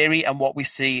predictions from theory and what we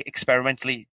see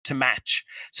experimentally to match.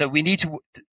 So we need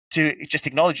to just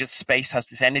acknowledge that space has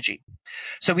this energy.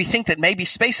 So we think that maybe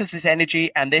space has this energy,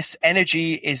 and this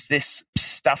energy is this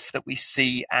stuff that we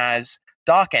see as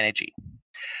dark energy.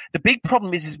 The big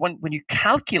problem is when you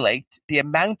calculate the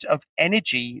amount of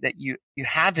energy that you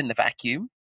have in the vacuum,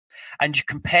 and you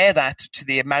compare that to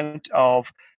the amount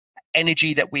of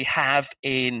energy that we have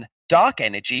in dark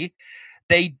energy,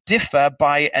 they differ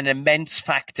by an immense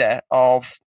factor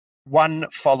of 1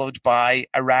 followed by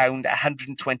around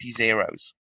 120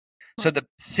 zeros. So the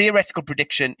theoretical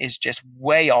prediction is just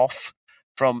way off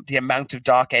from the amount of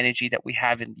dark energy that we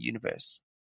have in the universe.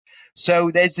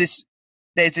 So there's this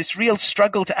real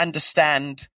struggle to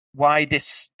understand why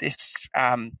this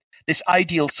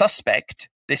ideal suspect,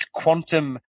 this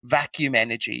quantum vacuum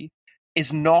energy,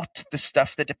 is not the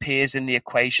stuff that appears in the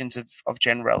equations of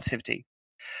general relativity.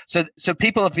 So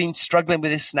people have been struggling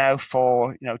with this now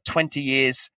for 20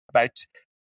 years about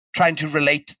trying to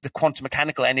relate the quantum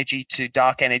mechanical energy to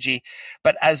dark energy,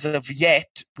 but as of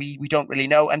yet we don't really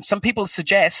know. And some people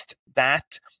suggest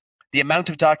that the amount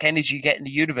of dark energy you get in the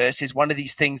universe is one of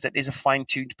these things that is a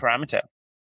fine-tuned parameter.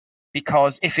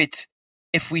 Because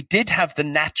if we did have the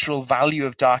natural value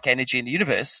of dark energy in the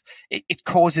universe, it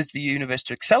causes the universe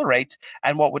to accelerate.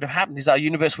 And what would have happened is our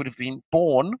universe would have been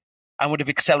born and would have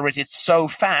accelerated so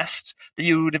fast that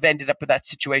you would have ended up with that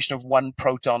situation of 1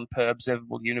 proton per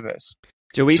observable universe.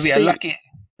 We are lucky.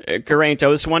 Geraint, I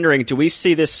was wondering, do we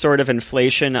see this sort of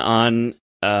inflation on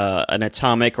an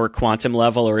atomic or quantum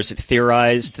level, or is it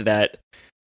theorized that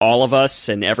all of us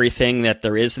and everything that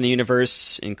there is in the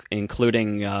universe,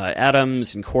 including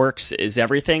atoms and quarks, is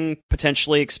everything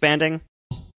potentially expanding?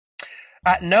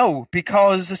 No,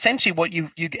 because essentially what you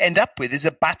end up with is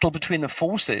a battle between the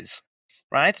forces,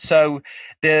 right? So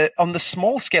on the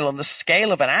small scale, on the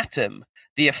scale of an atom,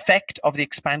 the effect of the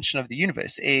expansion of the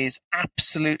universe is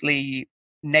absolutely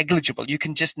negligible. You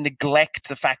can just neglect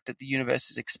the fact that the universe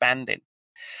is expanding.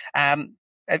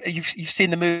 You've seen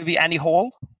the movie Annie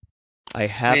Hall? I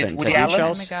haven't. With Woody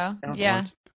Allen? Yeah.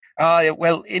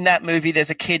 Well, in that movie, there's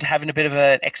a kid having a bit of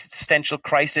an existential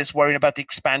crisis, worrying about the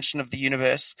expansion of the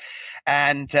universe,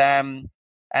 and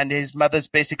his mother's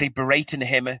basically berating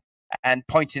him and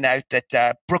pointing out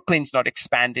that Brooklyn's not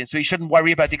expanding, so he shouldn't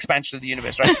worry about the expansion of the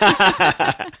universe, right?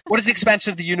 What has the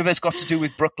expansion of the universe got to do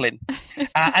with Brooklyn?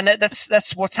 And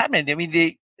that's what's happening. I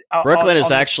mean, Brooklyn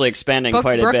is actually expanding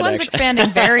quite a bit. Brooklyn's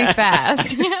expanding very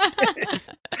fast.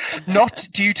 Not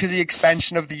due to the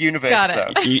expansion of the universe,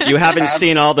 though. You haven't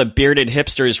seen all the bearded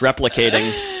hipsters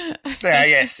replicating.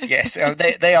 Yes. Oh,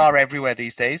 they are everywhere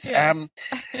these days.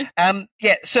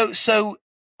 Yes. So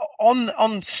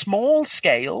on small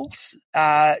scales,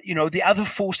 the other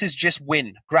forces just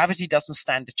win. Gravity doesn't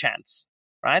stand a chance,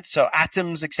 right? So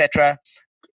atoms, etc.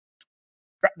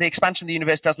 The expansion of the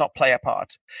universe does not play a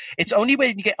part. It's only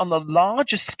when you get on the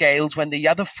larger scales, when the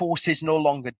other forces no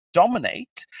longer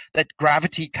dominate, that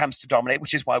gravity comes to dominate,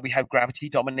 which is why we have gravity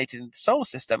dominated in the solar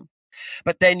system.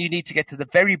 But then you need to get to the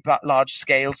very large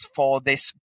scales for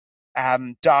this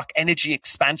dark energy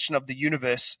expansion of the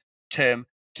universe term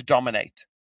to dominate.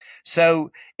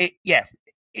 So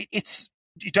it's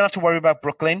you don't have to worry about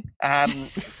Brooklyn at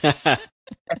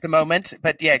the moment,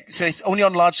 but so it's only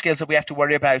on large scales that we have to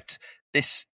worry about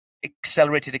this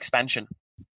accelerated expansion.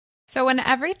 So when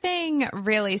everything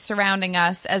really surrounding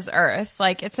us as Earth,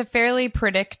 like it's a fairly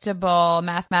predictable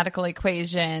mathematical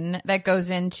equation that goes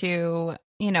into,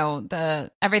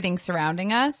 the everything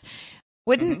surrounding us,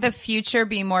 wouldn't the future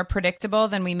be more predictable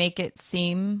than we make it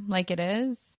seem like it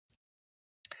is?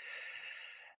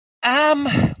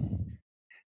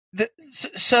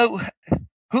 So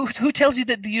Who tells you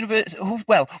that the universe?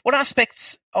 Well, what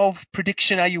aspects of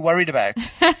prediction are you worried about?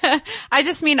 I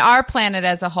just mean our planet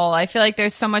as a whole. I feel like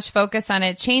there's so much focus on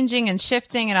it changing and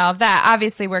shifting and all of that.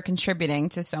 Obviously, we're contributing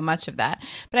to so much of that.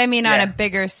 But I mean, on a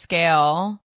bigger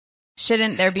scale,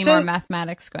 shouldn't there be more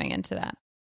mathematics going into that?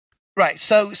 Right.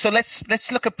 So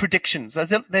let's look at predictions.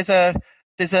 There's a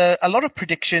lot of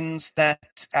predictions that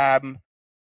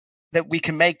that we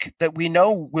can make that we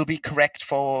know will be correct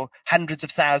for hundreds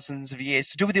of thousands of years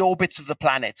to do with the orbits of the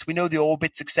planets. We know the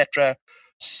orbits, etc.,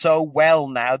 so well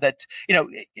now that,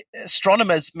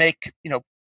 astronomers make,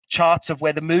 charts of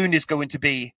where the moon is going to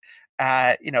be,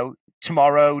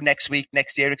 tomorrow, next week,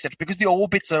 next year, etc., because the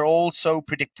orbits are all so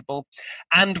predictable,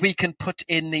 and we can put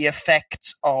in the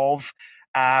effects of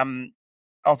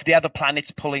the other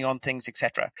planets pulling on things,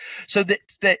 etc. So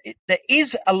there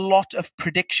is a lot of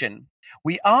prediction.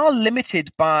 We are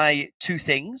limited by two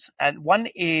things, and one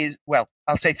is, well,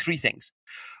 I'll say three things.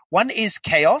 One is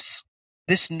chaos,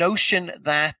 this notion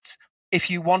that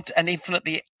if you want an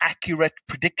infinitely accurate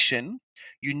prediction,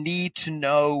 you need to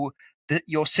know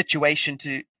your situation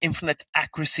to infinite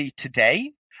accuracy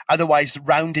today. Otherwise,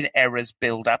 rounding errors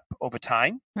build up over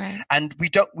time. Right. And we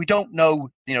don't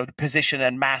know, the position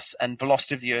and mass and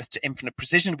velocity of the Earth to infinite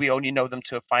precision. We only know them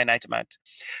to a finite amount.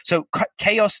 So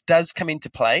chaos does come into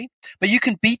play, but you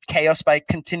can beat chaos by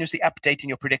continuously updating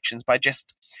your predictions, by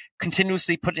just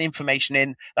continuously putting information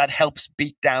in that helps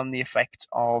beat down the effect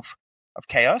of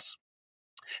chaos.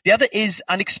 The other is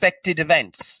unexpected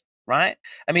events, right?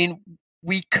 I mean,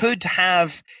 we could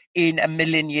have in a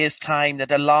million years' time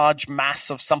that a large mass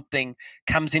of something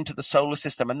comes into the solar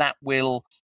system, and that will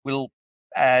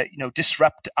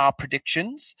disrupt our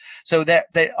predictions. So there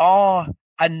are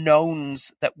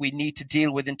unknowns that we need to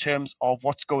deal with in terms of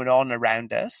what's going on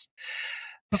around us.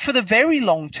 But for the very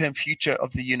long-term future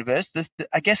of the universe,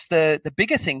 I guess the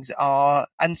bigger things are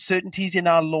uncertainties in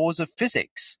our laws of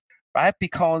physics, right?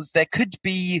 Because there could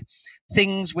be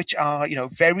things which are,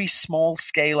 very small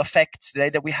scale effects today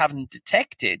that we haven't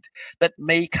detected that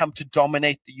may come to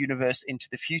dominate the universe into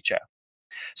the future.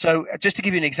 So just to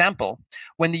give you an example,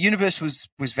 when the universe was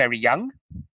very young,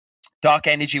 dark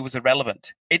energy was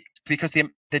irrelevant. Because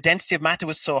the density of matter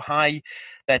was so high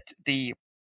that the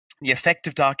effect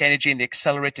of dark energy and the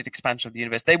accelerated expansion of the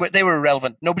universe, they were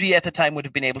irrelevant. Nobody at the time would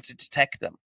have been able to detect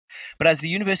them. But as the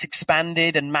universe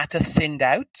expanded and matter thinned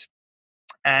out,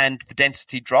 and the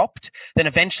density dropped, then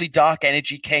eventually dark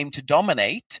energy came to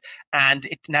dominate, and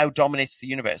it now dominates the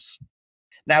universe.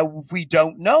 Now, we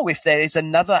don't know if there is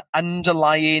another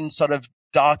underlying sort of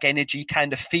dark energy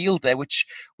kind of field there, which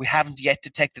we haven't yet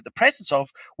detected the presence of,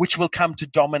 which will come to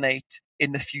dominate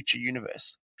in the future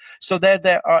universe. So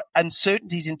there are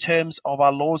uncertainties in terms of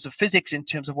our laws of physics, in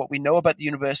terms of what we know about the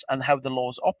universe and how the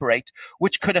laws operate,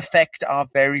 which could affect our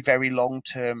very, very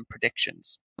long-term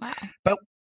predictions. Wow.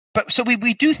 But so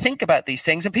we do think about these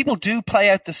things, and people do play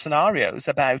out the scenarios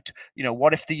about,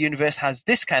 what if the universe has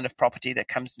this kind of property that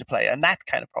comes into play and that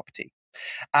kind of property.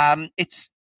 It's,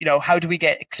 how do we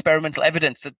get experimental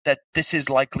evidence that this is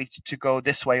likely to go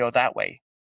this way or that way?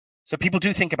 So people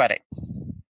do think about it.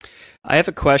 I have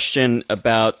a question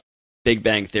about Big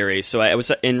Bang Theory. So I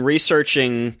was in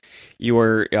researching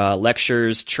your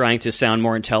lectures, trying to sound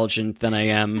more intelligent than I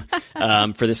am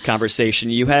for this conversation.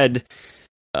 You had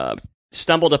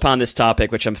stumbled upon this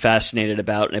topic, which I'm fascinated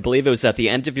about, and I believe it was at the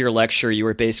end of your lecture you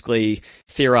were basically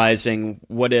theorizing,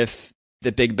 what if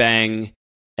the Big Bang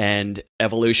and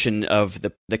evolution of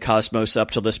the cosmos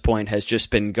up till this point has just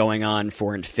been going on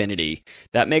for infinity?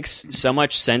 That makes so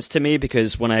much sense to me,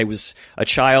 because when I was a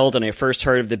child and I first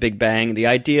heard of the Big Bang, the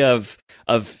idea of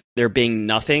there being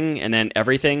nothing and then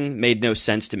everything made no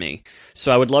sense to me.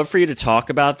 So I would love for you to talk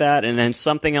about that. And then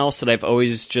something else that I've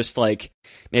always just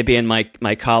maybe in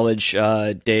my college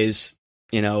days,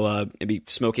 maybe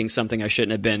smoking something I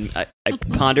shouldn't have been, I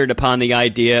pondered upon the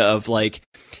idea of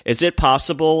is it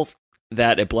possible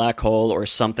that a black hole or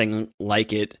something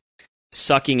like it,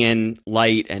 sucking in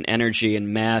light and energy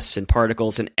and mass and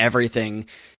particles and everything,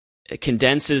 it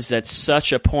condenses at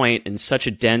such a point in such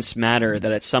a dense matter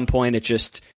that at some point it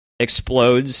just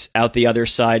explodes out the other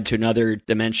side to another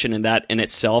dimension, and that in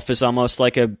itself is almost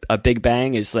like a Big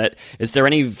Bang? Is there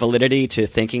any validity to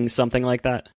thinking something like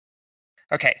that?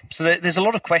 Okay, so there's a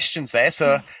lot of questions there.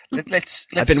 So let's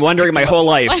I've been wondering my whole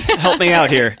life. Help me out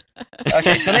here.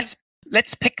 Okay, so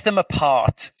let's pick them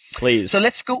apart, please. So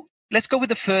let's go with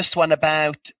the first one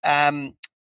about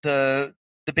the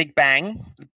Big Bang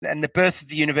and the birth of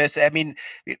the universe. I mean,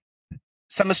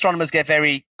 some astronomers get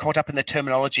very caught up in the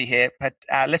terminology here, but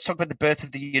let's talk about the birth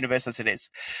of the universe as it is.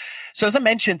 So as I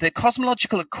mentioned, the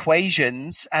cosmological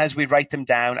equations, as we write them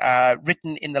down, are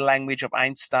written in the language of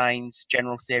Einstein's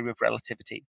general theory of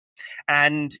relativity.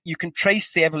 And you can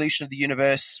trace the evolution of the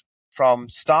universe from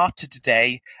start to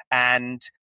today, and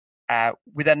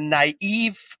with a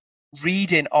naive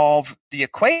reading of the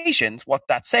equations, what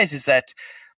that says is that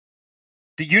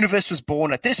the universe was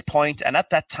born at this point, and at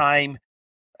that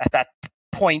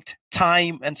point,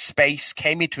 time and space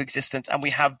came into existence, and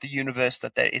we have the universe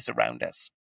that there is around us.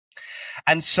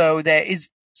 And so there is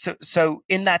so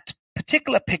in that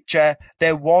particular picture,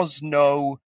 there was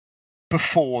no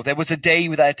before. There was a day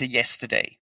without a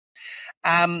yesterday.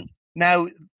 Now,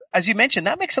 as you mentioned,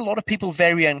 that makes a lot of people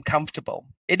very uncomfortable.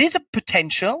 It is a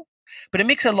potential, but it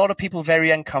makes a lot of people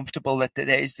very uncomfortable that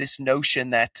there is this notion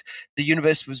that the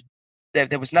universe was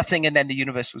there was nothing and then the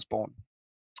universe was born.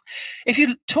 If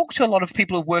you talk to a lot of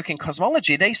people who work in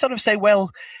cosmology, they sort of say,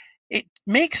 well, it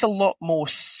makes a lot more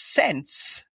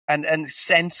sense, and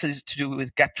sense is to do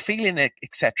with gut feeling,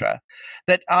 etc.,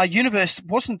 that our universe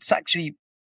wasn't actually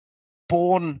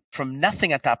born from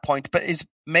nothing at that point, but is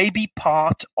maybe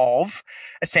part of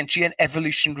essentially an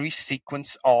evolutionary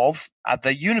sequence of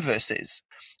other universes.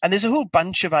 And there's a whole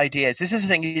bunch of ideas. This is the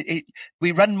thing,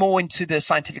 we run more into the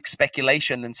scientific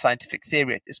speculation than scientific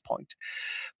theory at this point.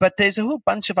 But there's a whole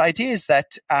bunch of ideas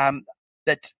that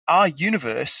that our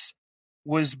universe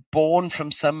was born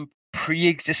from some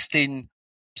pre-existing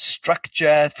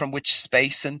structure from which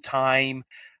space and time,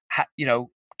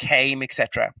 came,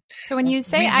 etc. So when you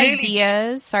say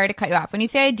ideas, sorry to cut you off, when you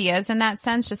say ideas in that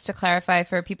sense, just to clarify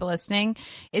for people listening,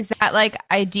 is that like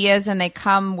ideas and they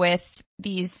come with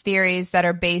these theories that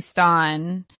are based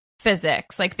on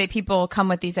physics? Like people come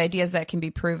with these ideas that can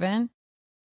be proven?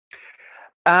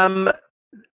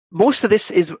 Most of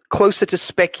this is closer to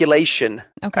speculation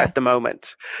at the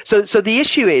moment. So the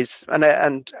issue is,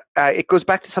 and it goes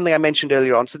back to something I mentioned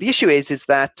earlier on. So the issue is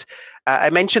that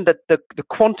I mentioned that the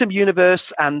quantum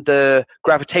universe and the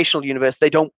gravitational universe,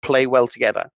 they don't play well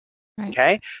together. Right.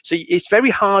 Okay, so it's very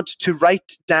hard to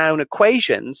write down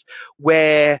equations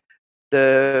where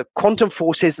the quantum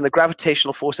forces and the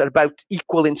gravitational force are about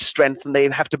equal in strength, and they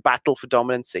have to battle for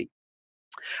dominancy.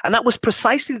 And that was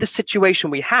precisely the situation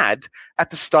we had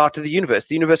at the start of the universe.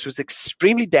 The universe was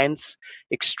extremely dense,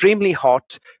 extremely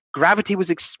hot. Gravity was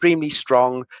extremely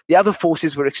strong. The other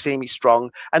forces were extremely strong.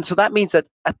 And so that means that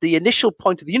at the initial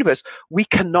point of the universe, we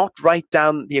cannot write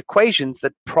down the equations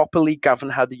that properly govern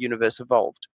how the universe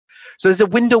evolved. So there's a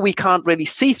window we can't really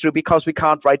see through because we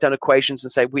can't write down equations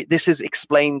and say, this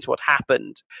explains what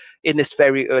happened in this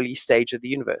very early stage of the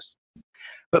universe.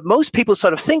 But most people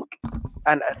sort of think,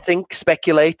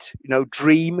 speculate,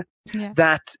 dream,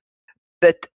 that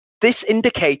this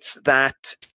indicates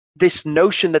that this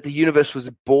notion that the universe was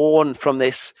born from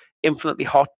this infinitely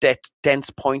hot, dense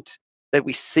point that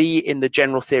we see in the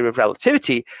general theory of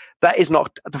relativity, that is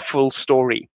not the full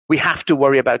story. We have to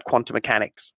worry about quantum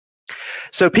mechanics.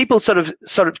 So people sort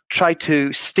of try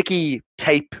to sticky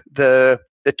tape the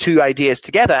two ideas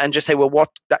together and just say, well, what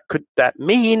could that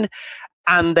mean?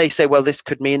 And they say, well, this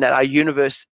could mean that our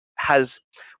universe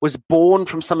was born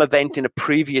from some event in a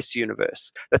previous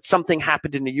universe, that something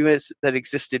happened in the universe that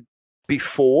existed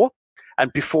before.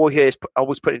 And before here is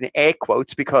always put in air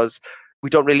quotes because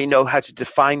we don't really know how to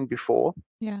define before.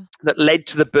 Yeah. That led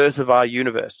to the birth of our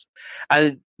universe.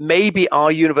 And maybe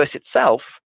our universe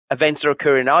itself, events that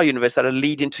occur in our universe that are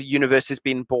leading to universes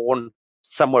being born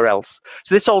somewhere else.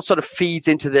 So this all sort of feeds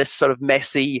into this sort of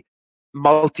messy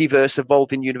multiverse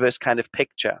evolving universe kind of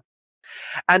picture.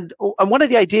 And one of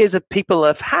the ideas that people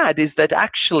have had is that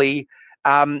actually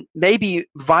maybe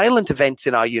violent events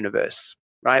in our universe,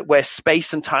 right, where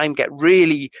space and time get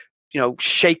really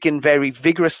shaken very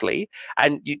vigorously,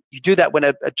 and you do that when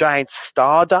a giant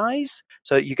star dies,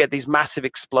 so you get these massive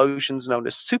explosions known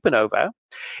as supernova.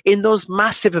 In those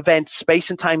massive events, space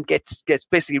and time gets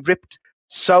basically ripped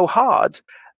so hard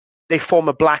they form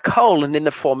a black hole, and in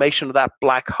the formation of that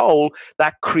black hole,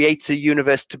 that creates a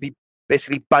universe to be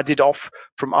basically budded off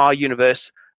from our universe,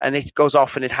 and it goes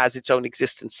off and it has its own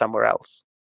existence somewhere else.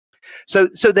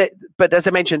 But as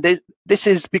I mentioned, this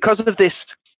is because of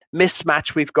this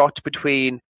mismatch we've got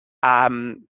between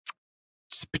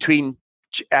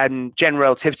general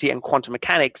relativity and quantum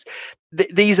mechanics.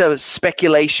 These are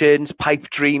speculations, pipe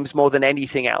dreams more than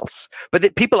anything else.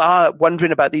 But people are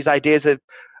wondering about these ideas of,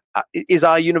 is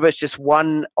our universe just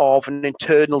one of an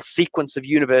internal sequence of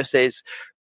universes,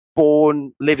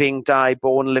 born, living, die,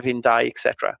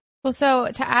 etc.? Well, so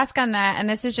to ask on that, and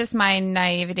this is just my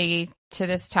naivety to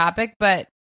this topic, but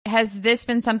has this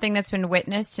been something that's been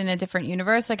witnessed in a different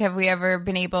universe? Like, have we ever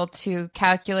been able to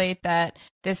calculate that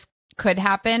this could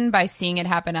happen by seeing it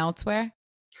happen elsewhere?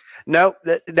 No.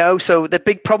 So the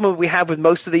big problem we have with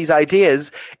most of these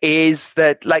ideas is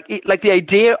that, like the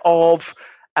idea of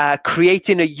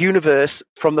creating a universe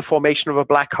from the formation of a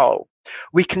black hole.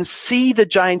 We can see the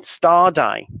giant star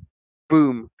die.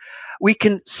 Boom. We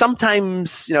can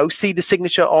sometimes, see the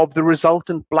signature of the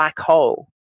resultant black hole.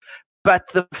 But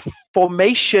the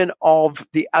formation of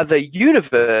the other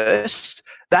universe,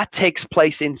 that takes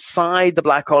place inside the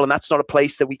black hole, and that's not a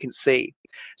place that we can see.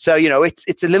 So,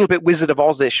 it's a little bit Wizard of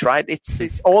Oz-ish, right?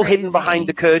 It's all crazy. hidden behind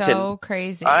the curtain. So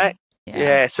crazy. Right?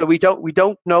 Yeah. So we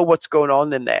don't know what's going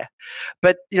on in there.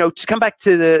 But, to come back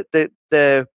to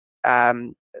the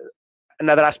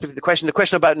another aspect of the question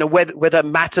about whether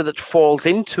matter that falls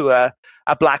into a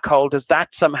black hole, does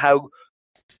that somehow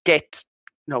get,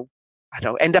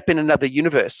 end up in another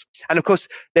universe? And of course,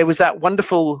 there was that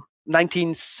wonderful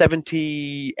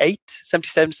 1978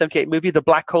 movie, The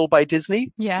Black Hole by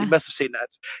Disney. Yeah. You must have seen that.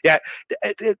 Yeah.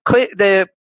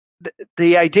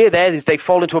 The idea there is they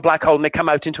fall into a black hole and they come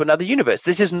out into another universe.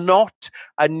 This is not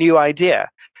a new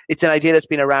idea. It's an idea that's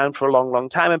been around for a long, long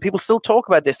time. And people still talk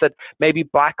about this, that maybe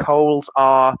black holes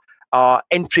are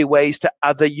entryways to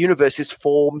other universes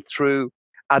formed through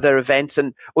other events,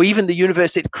 or even the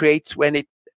universe it creates when it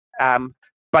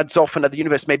buds off another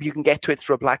universe. Maybe you can get to it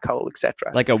through a black hole,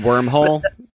 etc. Like a wormhole?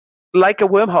 Like a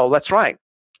wormhole, that's right.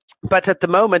 But at the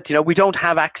moment, we don't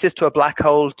have access to a black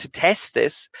hole to test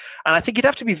this. And I think you'd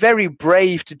have to be very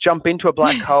brave to jump into a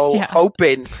black hole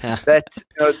hoping that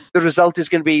the result is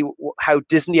going to be how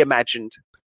Disney imagined.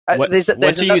 What do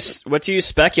you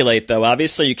speculate, though?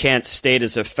 Obviously, you can't state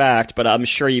as a fact, but I'm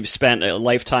sure you've spent a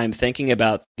lifetime thinking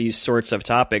about these sorts of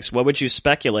topics. What would you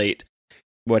speculate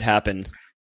would happen?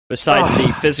 Besides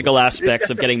the physical aspects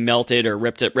of getting melted or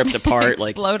ripped apart,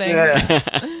 exploding.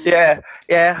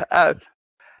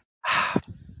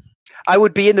 I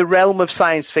would be in the realm of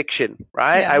science fiction,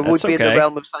 right? Yeah, I would be in the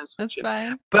realm of science fiction. That's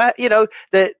fine. But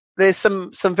there's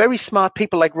some very smart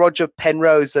people like Roger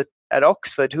Penrose at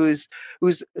Oxford who's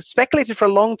speculated for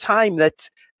a long time that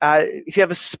if you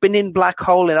have a spinning black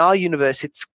hole in our universe,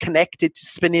 it's connected to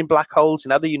spinning black holes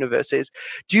in other universes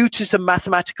due to some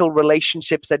mathematical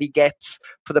relationships that he gets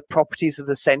for the properties of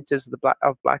the centers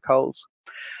of black holes.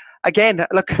 Again,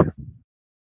 look,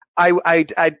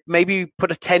 I'd maybe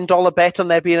put a $10 bet on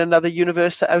there being another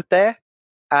universe out there,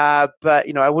 but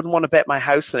I wouldn't want to bet my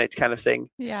house on it, kind of thing.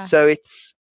 Yeah. So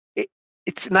it's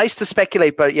nice to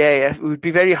speculate, but it would be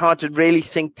very hard to really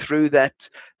think through that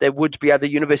there would be other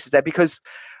universes there, because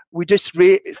we just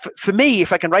for me,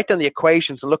 if I can write down the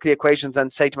equations and look at the equations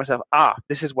and say to myself,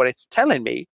 this is what it's telling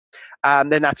me,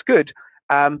 then that's good.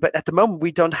 But at the moment,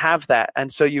 we don't have that,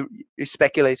 and so you're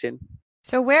speculating.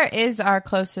 So where is our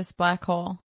closest black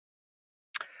hole?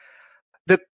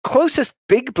 The closest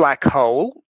big black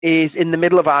hole is in the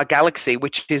middle of our galaxy,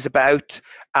 which is about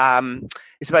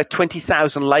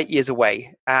 20,000 light years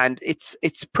away, and it's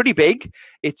pretty big.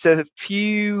 It's a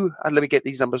few. Let me get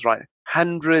these numbers right.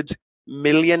 100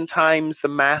 million times the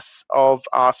mass of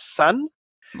our sun.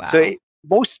 Wow. So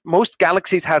most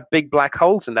galaxies have big black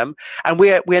holes in them, and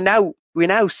we're now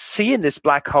seeing this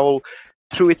black hole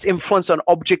through its influence on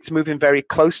objects moving very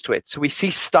close to it. So we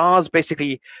see stars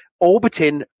basically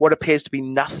orbiting what appears to be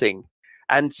nothing.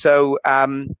 And so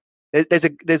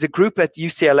there's a group at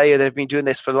UCLA that have been doing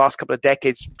this for the last couple of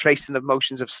decades, tracing the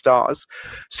motions of stars.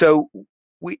 So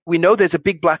we know there's a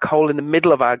big black hole in the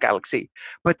middle of our galaxy,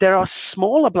 but there are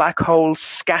smaller black holes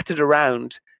scattered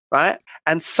around, right?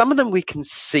 And some of them we can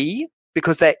see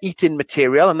because they're eating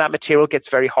material, and that material gets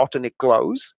very hot and it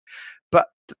glows. But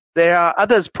there are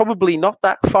others probably not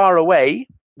that far away,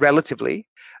 relatively,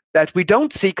 that we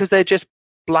don't see because they're just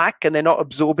black and they're not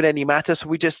absorbing any matter, so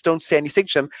we just don't see any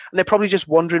signature, and they're probably just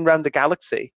wandering around the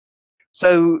galaxy.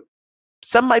 So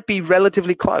some might be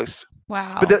relatively close.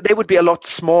 Wow. But they would be a lot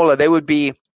smaller. They would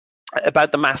be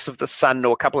about the mass of the sun,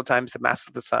 or a couple of times the mass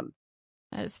of the sun.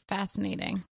 That is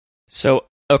fascinating. So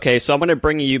I'm going to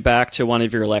bring you back to one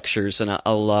of your lectures, and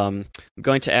I'm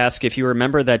going to ask if you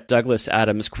remember that Douglas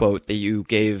Adams quote that you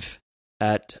gave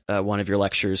at one of your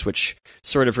lectures, which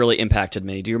sort of really impacted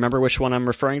me. Do you remember which one I'm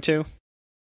referring to?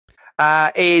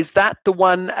 Is that the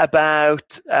one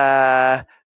about that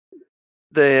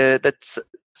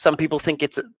some people think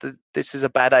this is a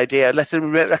bad idea?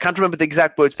 I can't remember the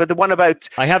exact words, but the one about...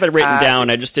 I have it written down.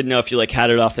 I just didn't know if you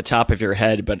had it off the top of your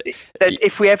head. But that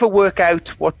if we ever work out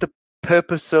what the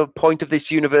point of this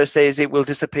universe is, it will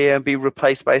disappear and be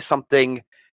replaced by something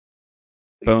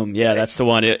Boom. Yeah, that's the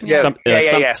one.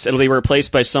 It'll be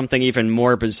replaced by something even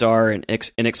more bizarre and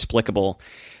inexplicable.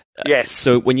 Yes.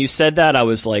 So when you said that, I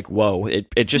was like, whoa.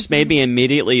 It just made me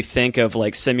immediately think of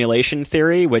like simulation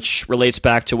theory, which relates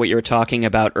back to what you were talking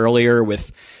about earlier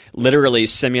with literally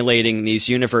simulating these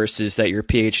universes that your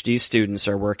PhD students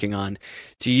are working on.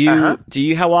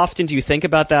 How often do you think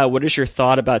about that? What is your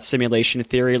thought about simulation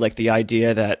theory? Like the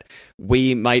idea that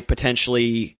we might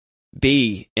potentially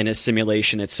be in a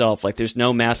simulation itself. Like there's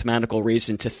no mathematical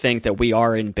reason to think that we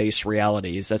are in base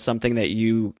reality. Is that something that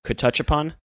you could touch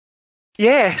upon?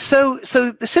 Yeah, so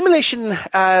the simulation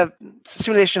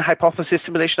hypothesis,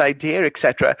 simulation idea,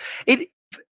 etc.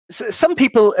 Some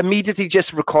people immediately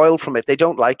just recoil from it. They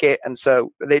don't like it, and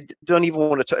so they don't even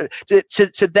want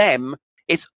to them,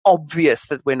 it's obvious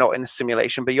that we're not in a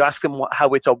simulation. But you ask them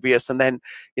how it's obvious, and then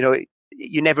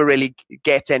you never really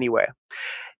get anywhere.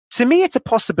 To me, it's a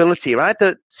possibility, right?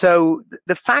 So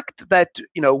the fact that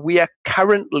we are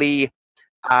currently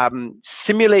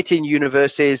simulating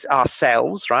universes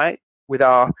ourselves, right? With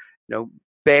our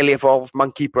barely evolved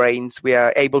monkey brains, we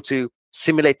are able to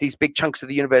simulate these big chunks of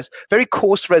the universe, very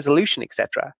coarse resolution,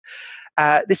 etc.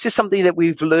 This is something that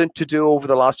we've learned to do over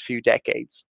the last few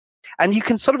decades. And you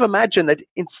can sort of imagine that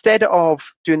instead of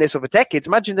doing this over decades,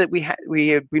 imagine that we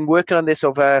have been working on this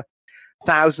over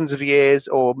thousands of years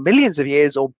or millions of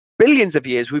years or billions of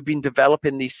years. We've been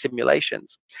developing these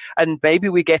simulations. And maybe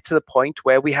we get to the point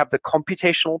where we have the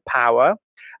computational power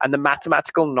and the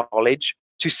mathematical knowledge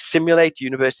to simulate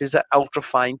universes at ultra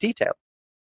fine detail.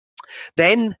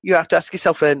 Then you have to ask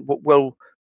yourself, well,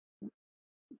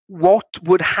 what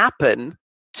would happen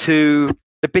to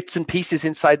the bits and pieces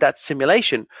inside that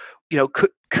simulation?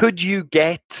 Could you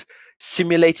get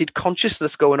simulated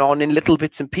consciousness going on in little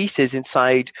bits and pieces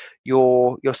inside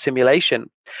your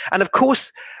simulation? And of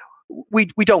course,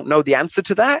 we don't know the answer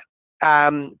to that.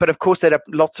 But of course, there are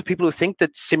lots of people who think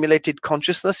that simulated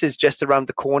consciousness is just around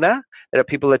the corner. There are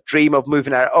people that dream of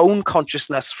moving our own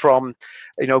consciousness from,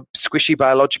 squishy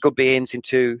biological beings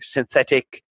into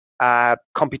synthetic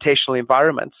computational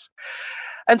environments.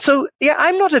 And so, yeah,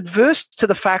 I'm not adverse to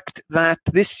the fact that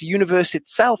this universe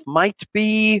itself might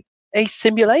be a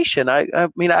simulation. I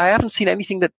mean, I haven't seen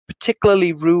anything that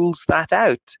particularly rules that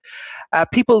out.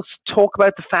 People talk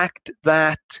about the fact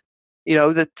that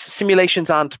that simulations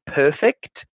aren't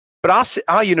perfect, but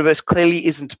our universe clearly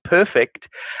isn't perfect.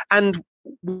 And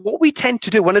what we tend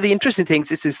to do, one of the interesting things,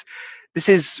 this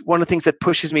is one of the things that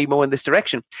pushes me more in this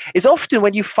direction, is often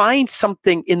when you find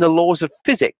something in the laws of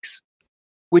physics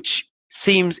which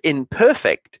seems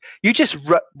imperfect, you just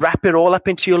wrap it all up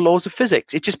into your laws of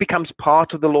physics. It just becomes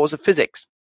part of the laws of physics.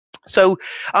 So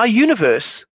our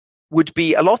universe would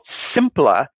be a lot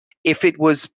simpler if it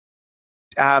was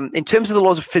in terms of the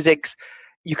laws of physics.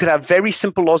 You could have very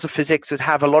simple laws of physics that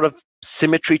have a lot of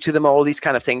symmetry to them, all these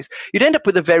kind of things. You'd end up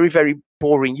with a very, very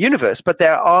boring universe. But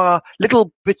there are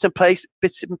little bits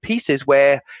and pieces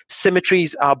where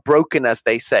symmetries are broken, as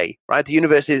they say, right? The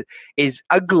universe is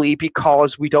ugly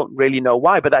because we don't really know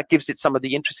why, but that gives it some of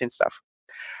the interesting stuff.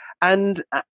 And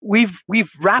we've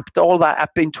wrapped all that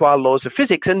up into our laws of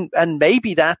physics, and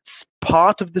maybe that's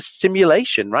part of the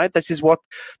simulation, right? This is what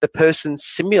the person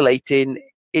simulating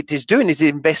it is doing, is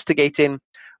investigating,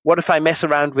 what if I mess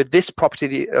around with this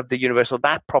property of the universe or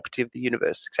that property of the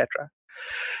universe, etc.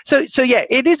 So yeah,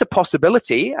 it is a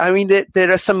possibility. I mean,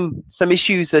 there are some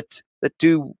issues that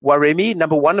do worry me.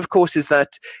 Number one, of course, is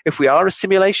that if we are a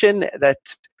simulation, that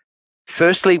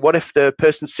firstly, what if the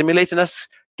person simulating us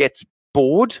gets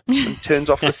bored and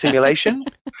turns off the simulation?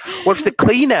 What if the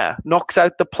cleaner knocks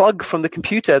out the plug from the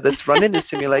computer that's running the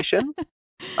simulation?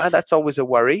 That's always a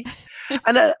worry.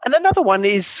 And another one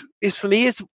is for me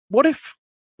is what if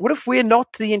we're not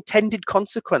the intended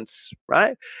consequence,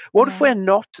 right? What if we're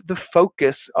not the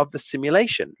focus of the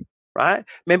simulation, right?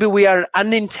 Maybe we are an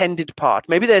unintended part.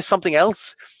 Maybe there's something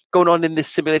else going on in this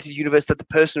simulated universe that the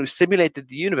person who simulated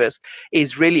the universe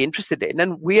is really interested in,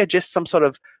 and we are just some sort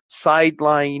of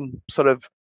sideline, sort of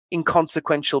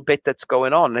inconsequential bit that's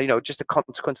going on, just a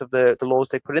consequence of the laws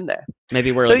they put in there.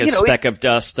 Maybe we're like a speck of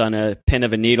dust on a pin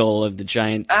of a needle of the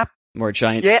giant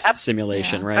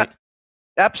simulation, right?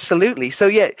 Absolutely. So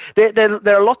yeah, there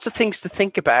are lots of things to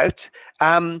think about.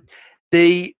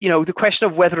 The question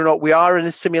of whether or not we are in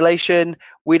a simulation,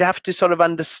 we'd have to sort of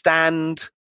understand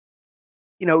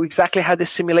exactly how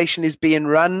this simulation is being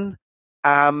run.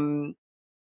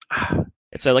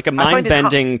 It's like a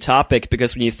mind-bending topic,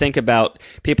 because when you think about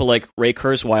people like Ray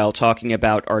Kurzweil talking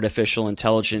about artificial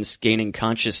intelligence gaining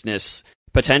consciousness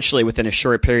potentially within a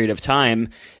short period of time,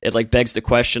 it like begs the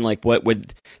question, like, what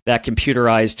would that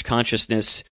computerized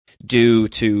consciousness do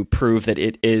to prove that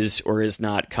it is or is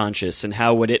not conscious, and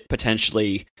how would it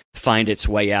potentially find its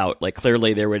way out? Like,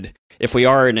 clearly there would, if we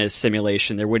are in a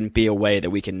simulation, there wouldn't be a way that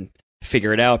we can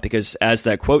figure it out, because as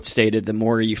that quote stated, the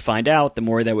more you find out, the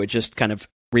more that would just kind of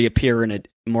reappear in a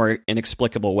more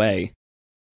inexplicable way.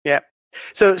 Yeah.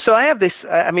 So I have this.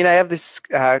 I have this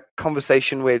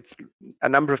conversation with a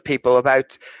number of people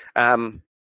about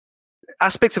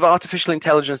aspects of artificial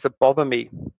intelligence that bother me.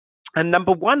 And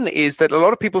number one is that a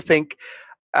lot of people think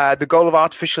the goal of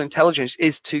artificial intelligence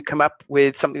is to come up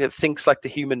with something that thinks like the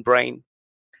human brain.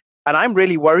 And I'm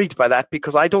really worried by that,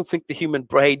 because I don't think the human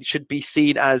brain should be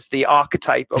seen as the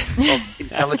archetype of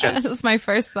intelligence. That's my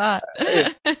first thought.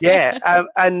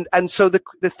 And so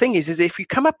the thing is if you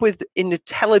come up with an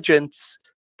intelligence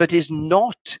that is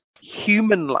not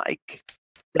human-like,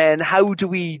 then how do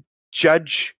we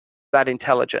judge that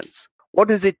intelligence? What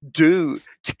does it do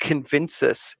to convince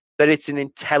us that it's an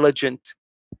intelligent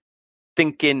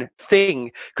thinking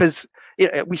thing? Because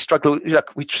we struggle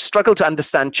to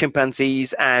understand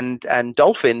chimpanzees and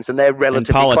dolphins, and they're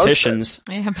relatively and politicians.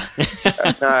 Closer.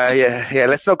 Yeah.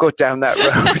 Let's not go down that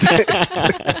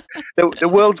road. The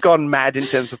world's gone mad in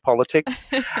terms of politics.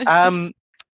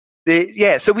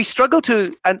 So we struggle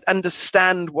to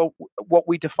understand what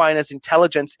we define as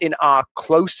intelligence in our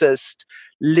closest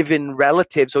living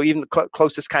relatives, or even the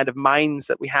closest kind of minds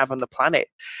that we have on the planet.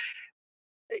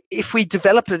 If we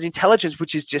develop an intelligence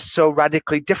which is just so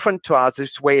radically different to ours,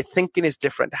 this way of thinking is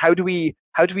different, how do we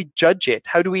judge it?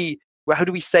 How do we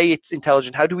say it's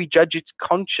intelligent? How do we judge it's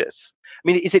conscious?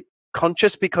 I mean, is it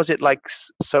conscious because it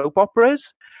likes soap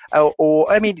operas? I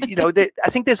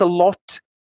think there's a lot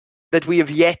that we have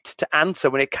yet to answer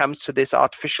when it comes to this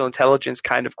artificial intelligence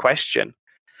kind of question.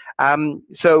 And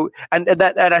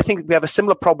I think we have a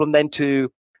similar problem then to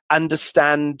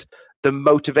understand the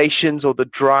motivations or the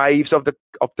drives of the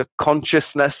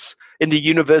consciousness in the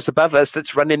universe above us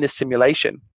that's running this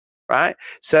simulation, right?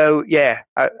 So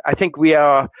I think we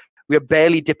are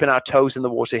barely dipping our toes in the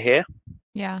water here.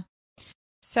 Yeah.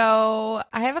 So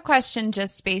I have a question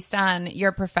just based on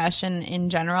your profession in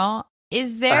general.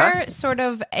 Is there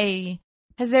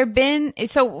has there been,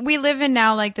 so we live in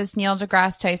now like this Neil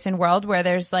deGrasse Tyson world where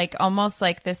there's like almost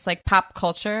like this like pop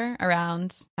culture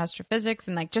around astrophysics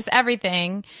and like just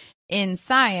everything in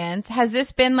science. Has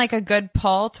this been like a good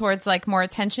pull towards like more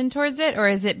attention towards it, or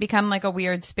has it become like a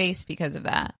weird space because of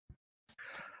that?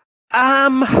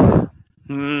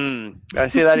 I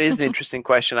see, that is an interesting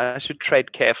question. I should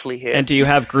tread carefully here. And do you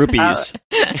have groupies?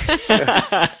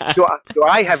 Do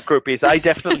I have groupies? I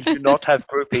definitely do not have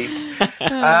groupies.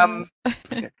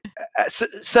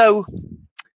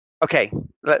 Okay,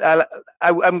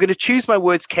 I'm going to choose my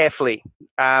words carefully.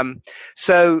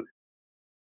 So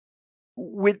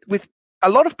with a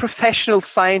lot of professional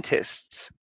scientists,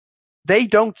 they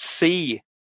don't see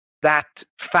that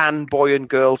fanboy and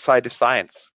girl side of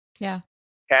science. Yeah.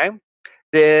 Okay.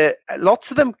 Lots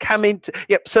of them come into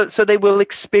so they will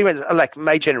experience, like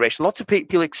my generation, lots of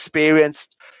people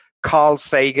experienced Carl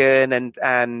Sagan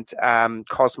and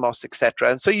cosmos,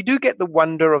 etc. And so you do get the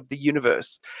wonder of the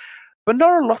universe, but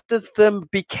not a lot of them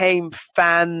became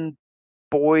fan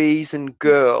boys and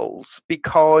girls,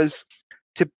 because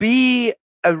to be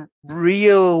a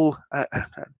real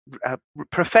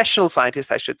professional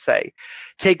scientist, I should say,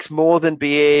 takes more than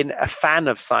being a fan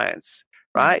of science,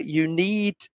 right? You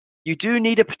do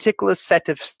need a particular set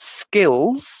of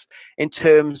skills in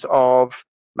terms of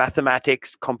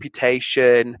mathematics,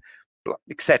 computation,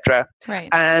 etc. Right.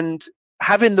 And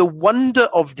having the wonder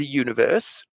of the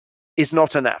universe is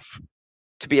not enough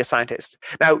to be a scientist.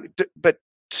 Now,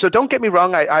 so don't get me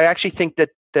wrong. I actually think that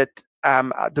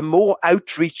the more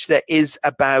outreach there is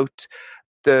about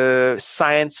the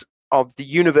science of the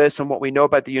universe and what we know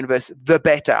about the universe, the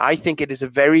better. I think it is a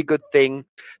very good thing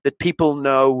that people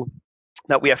know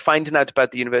that we are finding out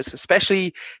about the universe,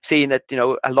 especially seeing that,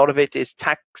 a lot of it is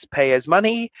taxpayers'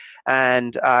 money.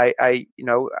 And I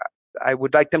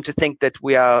would like them to think that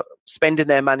we are spending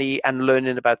their money and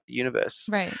learning about the universe.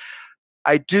 Right.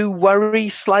 I do worry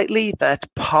slightly that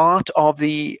part of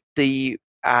the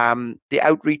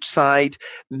outreach side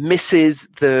misses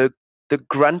the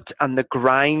grunt and the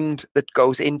grind that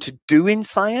goes into doing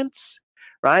science.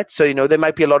 Right. So, there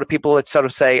might be a lot of people that sort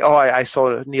of say, oh, I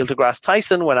saw Neil deGrasse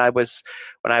Tyson when I was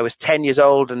 10 years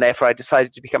old, and therefore I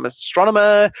decided to become an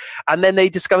astronomer. And then they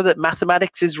discover that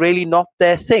mathematics is really not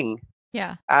their thing.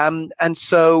 Yeah. And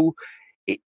so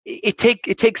it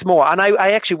takes more. And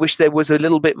I actually wish there was a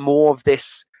little bit more of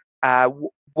this,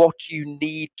 what you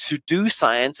need to do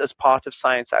science as part of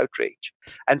science outreach.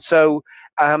 And so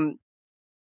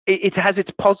it has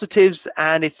its positives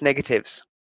and its negatives.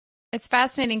 It's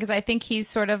fascinating because I think he's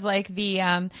sort of like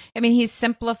he's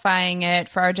simplifying it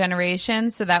for our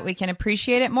generation so that we can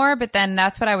appreciate it more. But then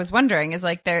that's what I was wondering is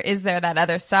like, is there that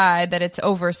other side that it's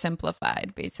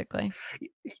oversimplified, basically?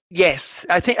 Yes,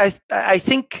 I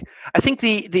think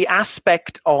the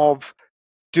aspect of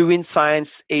doing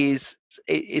science does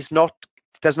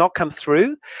not come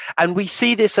through, and we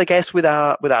see this, I guess, with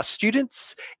our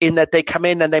students, in that they come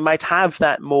in and they might have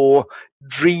that more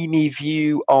dreamy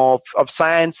view of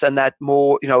science, and that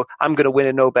more, I'm going to win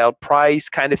a Nobel Prize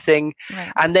kind of thing,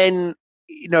 right. And then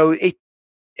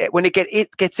when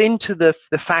it gets into the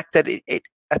fact that it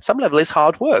at some level is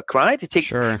hard work, right? It takes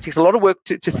a lot of work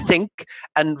to think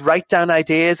and write down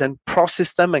ideas and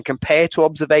process them and compare to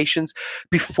observations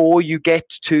before you get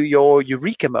to your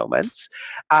eureka moments,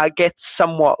 gets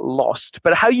somewhat lost.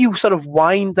 But how you sort of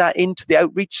wind that into the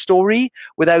outreach story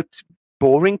without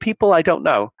boring people, I don't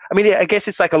know. I mean, I guess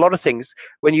it's like a lot of things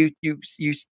when you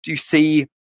see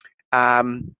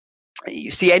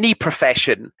any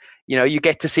profession. You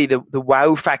get to see the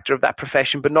wow factor of that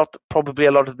profession, but not probably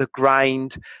a lot of the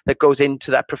grind that goes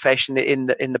into that profession in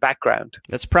the background.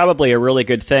 That's probably a really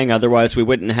good thing. Otherwise, we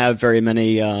wouldn't have very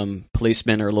many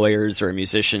policemen or lawyers or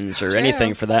musicians or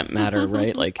anything for that matter,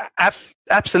 right? Like,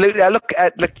 absolutely. Look,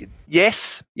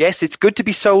 yes, it's good to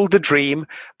be sold the dream,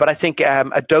 but I think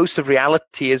a dose of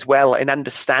reality as well in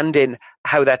understanding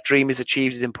how that dream is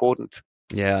achieved is important.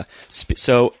 Yeah.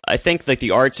 So I think like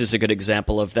the arts is a good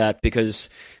example of that, because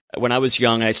when I was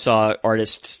young, I saw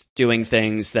artists doing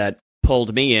things that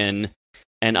pulled me in,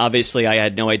 and obviously I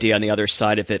had no idea on the other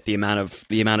side of it the amount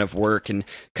of work, and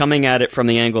coming at it from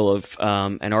the angle of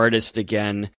an artist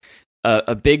again,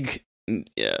 a big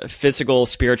physical,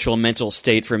 spiritual, mental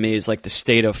state for me is like the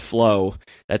state of flow.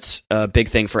 That's a big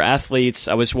thing for athletes.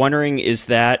 I was wondering, is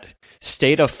that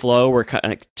state of flow where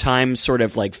time sort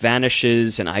of like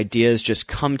vanishes and ideas just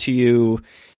come to you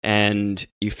and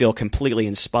you feel completely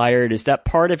inspired? Is that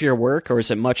part of your work, or is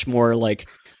it much more like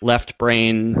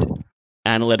left-brained,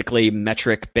 analytically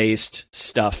metric-based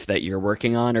stuff that you're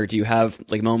working on? Or do you have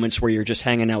like moments where you're just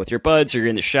hanging out with your buds, or you're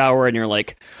in the shower and you're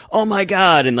like, oh my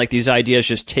God, and like these ideas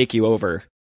just take you over?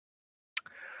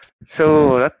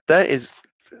 So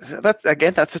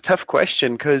that's a tough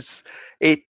question, because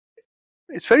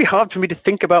it's very hard for me to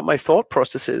think about my thought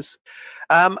processes.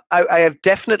 I have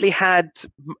definitely had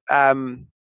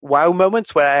wow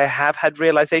moments where I have had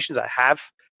realizations. I have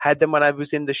had them when I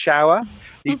was in the shower.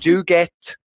 You do get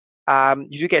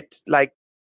like,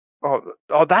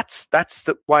 that's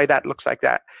why that looks like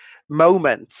that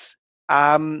moments.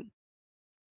 But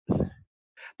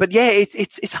yeah,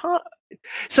 it's hard.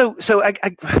 So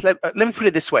let me put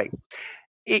it this way.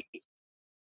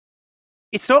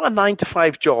 It's not a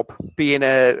 9-to-5 job being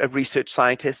a research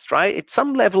scientist, right? At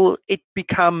some level, it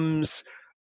becomes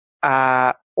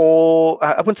I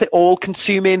wouldn't say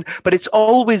all-consuming, but it's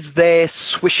always there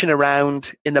swishing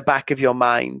around in the back of your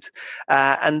mind.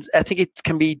 And I think it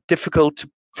can be difficult to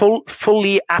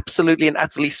fully, absolutely, and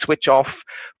utterly switch off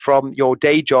from your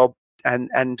day job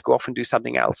and go off and do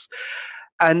something else.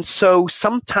 And so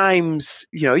sometimes,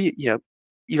 you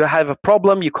have a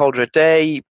problem, you call it a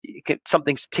day,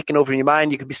 something's ticking over in your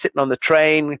mind. You could be sitting on the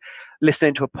train,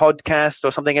 listening to a podcast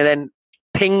or something, and then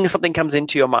ping, something comes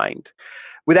into your mind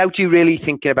without you really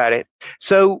thinking about it.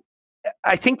 So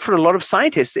I think for a lot of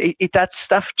scientists, that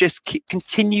stuff just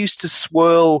continues to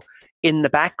swirl in the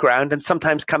background and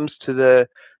sometimes comes to the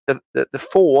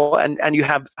fore, and you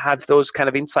have those kind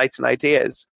of insights and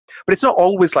ideas. But it's not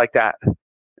always like that.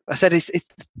 I said it's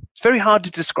very hard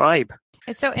to describe.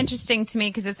 It's so interesting to me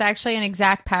because it's actually an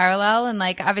exact parallel. And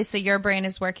like, obviously your brain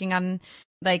is working on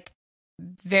like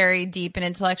very deep and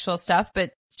intellectual stuff,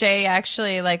 but Jay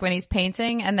actually, like when he's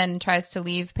painting and then tries to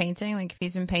leave painting, like if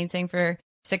he's been painting for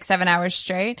 6-7 hours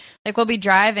straight, like we'll be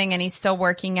driving and he's still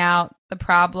working out the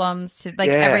problems to like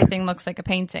everything looks like a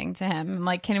painting to him. I'm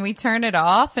like, can we turn it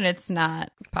off? And it's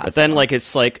not possible. But then like,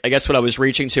 it's like, I guess what I was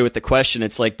reaching to with the question,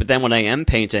 it's like, but then when I am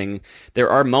painting,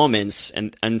 there are moments,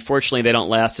 and unfortunately they don't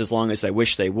last as long as I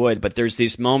wish they would, but there's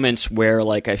these moments where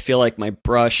like I feel like my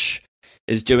brush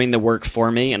is doing the work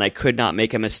for me and I could not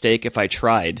make a mistake if I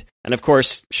tried. And of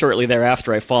course, shortly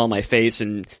thereafter, I fall on my face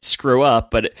and screw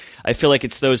up, but I feel like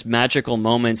it's those magical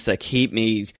moments that keep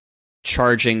me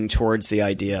charging towards the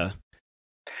idea.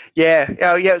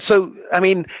 Yeah. So, I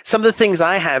mean, some of the things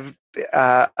I have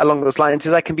along those lines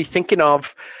is I can be thinking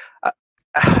of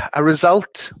a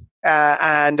result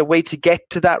and a way to get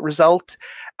to that result,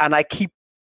 and I keep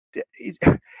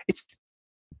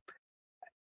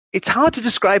it's hard to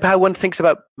describe how one thinks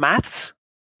about maths,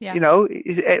 Yeah.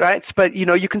 Right? But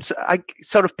I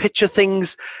sort of picture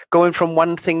things going from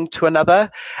one thing to another,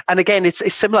 and again, it's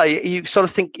similar. You sort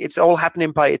of think it's all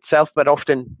happening by itself, but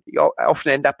often you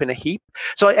often end up in a heap.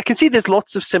 So I can see there's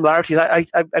lots of similarities. I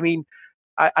mean,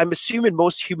 I'm assuming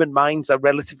most human minds are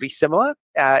relatively similar,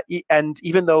 and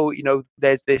even though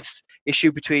there's this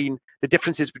issue between the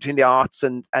differences between the arts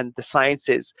and the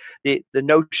sciences, the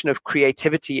notion of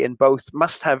creativity in both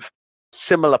must have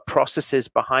similar processes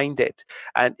behind it.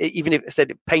 And even if I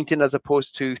said painting as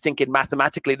opposed to thinking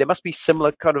mathematically, there must be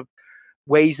similar kind of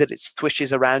ways that it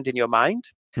swishes around in your mind.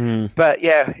 But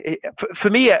yeah, for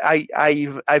me,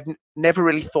 I've never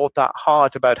really thought that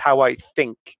hard about how I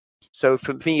think. So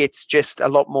for me, it's just a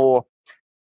lot more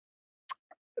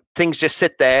things just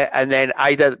sit there, and then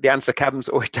either the answer comes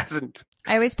or it doesn't.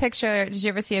 I always picture, did you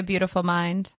ever see A Beautiful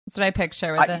Mind? That's what I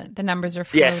picture, where the numbers are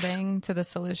floating to the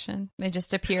solution. They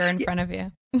just appear in front of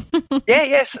you.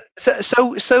 Yes.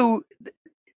 So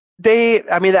they,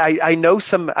 I mean, I know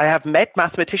I have met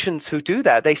mathematicians who do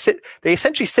that. They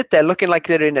essentially sit there looking like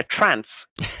they're in a trance.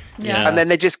 Yeah. And then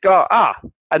they just go,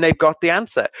 and they've got the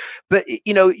answer. But,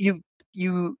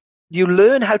 you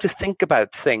learn how to think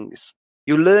about things.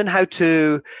 You learn how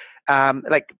to,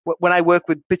 like when I work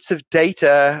with bits of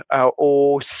data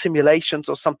or simulations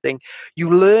or something,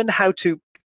 you learn how to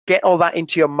get all that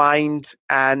into your mind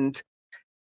and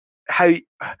how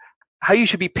you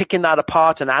should be picking that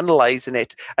apart and analyzing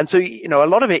it. And so, a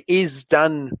lot of it is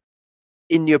done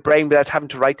in your brain without having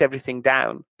to write everything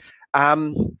down. But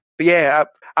yeah,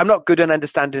 I'm not good at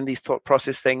understanding these thought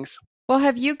process things. Well,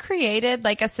 have you created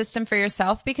like a system for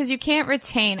yourself? Because you can't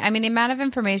retain, the amount of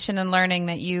information and learning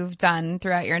that you've done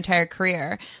throughout your entire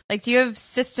career. Like, do you have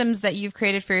systems that you've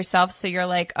created for yourself so you're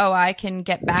like, oh, I can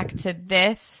get back to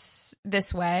this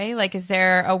way? Like, is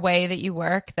there a way that you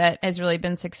work that has really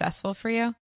been successful for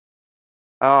you?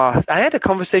 I had a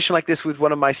conversation like this with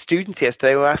one of my students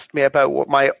yesterday who asked me about what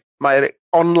my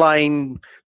online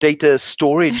data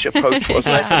storage approach was.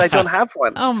 And I said, I don't have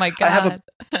one. Oh my God.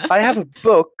 I have a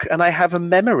book and I have a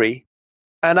memory.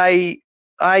 And I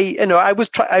was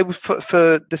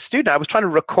for the student, I was trying to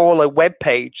recall a web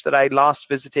page that I last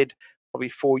visited probably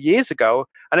 4 years ago.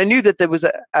 And I knew that there was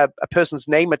a person's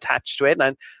name attached to it.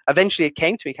 And eventually it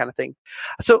came to me, kind of thing.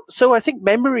 So I think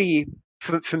memory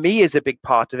for me is a big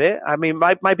part of it. I mean,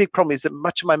 my big problem is that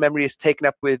much of my memory is taken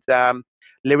up with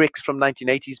lyrics from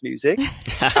 1980s music.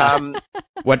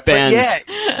 What bands?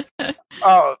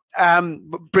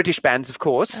 British bands, of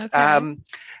course. Okay.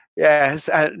 Yes,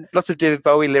 lots of David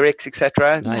Bowie lyrics,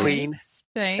 etc. Nice. Queen.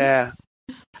 Thanks.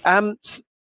 Yeah.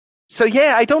 So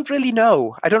yeah, I don't really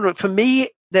know. I don't know. For me,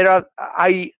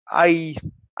 I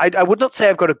would not say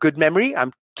I've got a good memory.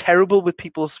 I'm terrible with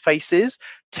people's faces,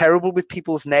 terrible with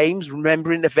people's names,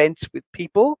 remembering events with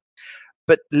people.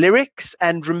 But lyrics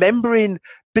and remembering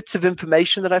bits of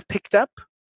information that I've picked up,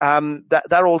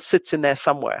 that all sits in there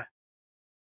somewhere.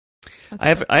 I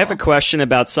have a question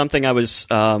about something I was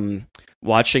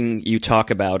watching you talk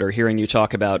about or hearing you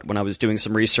talk about when I was doing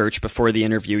some research before the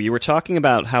interview. You were talking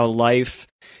about how life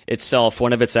itself,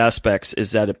 one of its aspects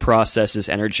is that it processes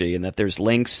energy and that there's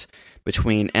links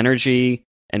between energy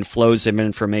and flows of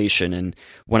information. And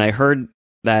when I heard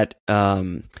that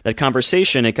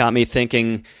conversation, it got me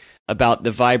thinking about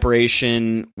the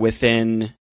vibration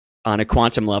within on a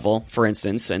quantum level, for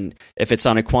instance. And if it's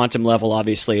on a quantum level,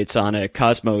 obviously it's on a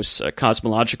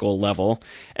cosmological level.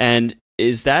 And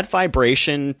is that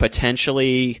vibration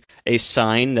potentially a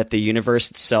sign that the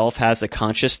universe itself has a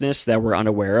consciousness that we're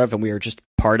unaware of and we are just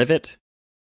part of it?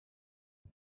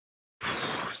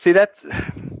 See, that's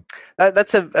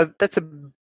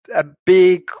a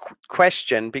big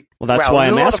question. Well, that's why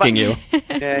I'm asking you.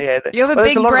 Yeah. You have a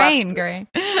big brain, Geraint.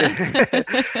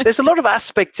 There's a lot of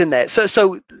aspects in there.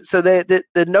 So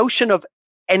the notion of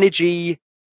energy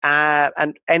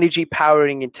and energy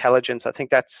powering intelligence, I think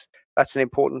that's an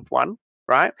important one,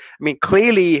 right? I mean,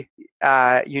 clearly,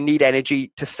 you need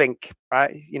energy to think,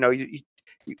 right? You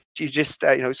just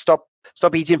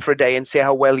stop eating for a day and see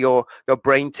how well your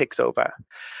brain ticks over.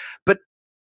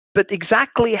 But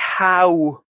exactly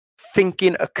how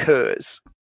thinking occurs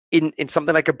in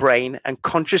something like a brain and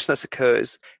consciousness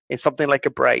occurs in something like a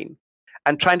brain,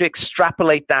 and trying to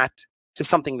extrapolate that to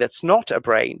something that's not a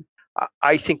brain,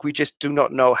 I think we just do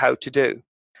not know how to do.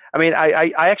 I mean,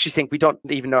 I actually think we don't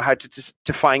even know how to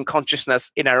define consciousness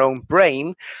in our own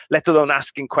brain, let alone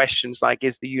asking questions like,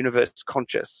 is the universe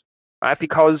conscious? Right?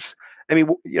 Because, I mean,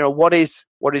 what is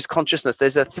consciousness?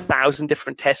 There's 1,000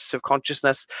 different tests of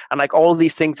consciousness, and like all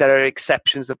these things that are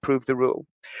exceptions that prove the rule.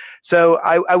 So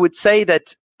I would say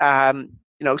that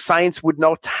science would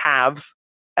not have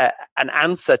an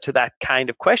answer to that kind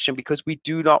of question because we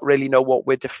do not really know what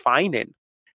we're defining.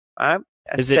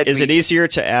 Is it easier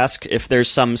to ask if there's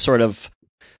some sort of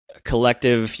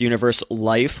collective universal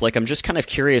life? Like, I'm just kind of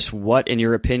curious, what, in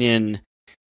your opinion,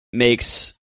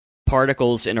 makes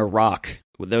particles in a rock,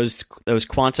 those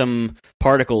quantum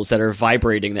particles that are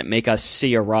vibrating that make us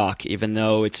see a rock, even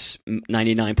though it's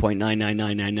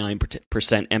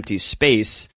 99.99999% empty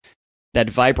space, that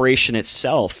vibration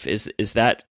itself, is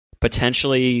that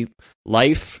potentially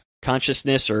life,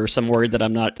 consciousness, or some word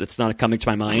that's not coming to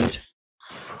my mind?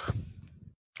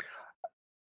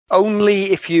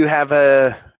 Only if you have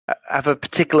a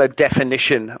particular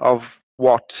definition of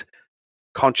what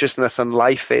consciousness and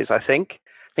life is, I think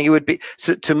it would be.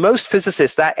 So to most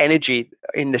physicists, that energy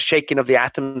in the shaking of the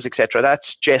atoms, etc.,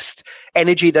 that's just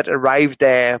energy that arrived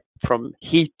there from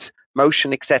heat,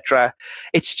 motion, etc.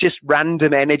 It's just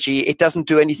random energy. It doesn't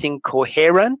do anything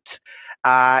coherent.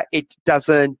 It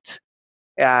doesn't.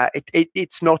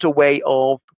 It's not a way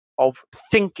of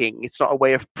thinking. It's not a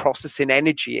way of processing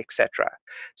energy, etc.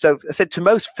 So I said to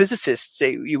most physicists,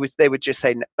 they would just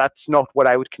say that's not what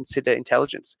I would consider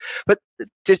intelligence. But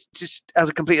just as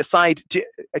a complete aside, do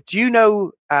you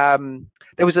know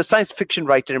there was a science fiction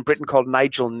writer in Britain called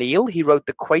Nigel Neal? He wrote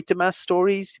the Quatermass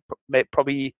stories,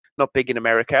 probably not big in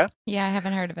America. Yeah, I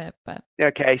haven't heard of it, but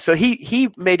okay. So he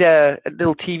made a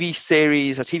little TV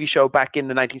series or TV show back in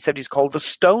the 1970s called The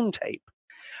Stone Tape,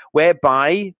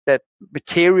 whereby that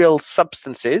material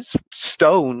substances,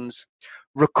 stones,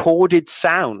 recorded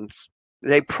sounds.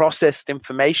 They processed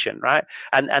information, right?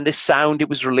 And this sound, it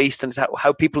was released, and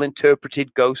how people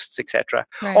interpreted ghosts, etc.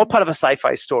 Right. All part of a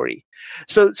sci-fi story.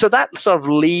 So that sort of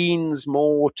leans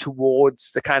more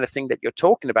towards the kind of thing that you're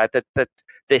talking about, that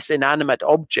this inanimate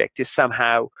object is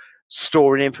somehow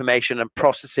storing information and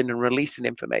processing and releasing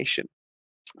information.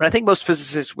 And I think most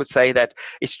physicists would say that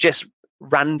it's just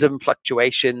random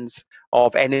fluctuations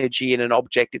of energy in an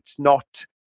object. It's not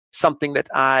something that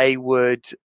I would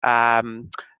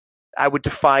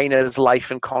define as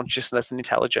life and consciousness and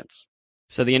intelligence.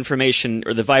 So the information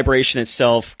or the vibration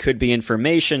itself could be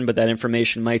information, but that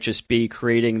information might just be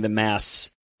creating the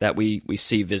mass that we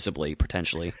see visibly,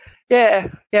 potentially. Yeah.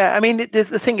 I mean, the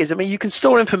thing is, you can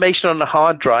store information on a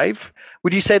hard drive.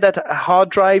 Would you say that a hard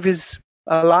drive is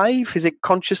alive? Is it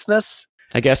consciousness?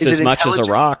 I guess as much as a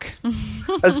rock.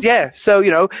 Yeah.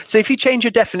 So if you change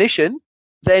your definition,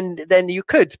 then you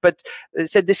could. But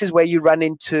said this is where you run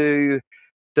into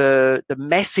the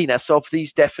messiness of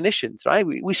these definitions, right?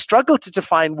 We struggle to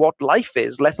define what life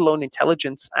is, let alone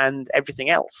intelligence and everything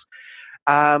else.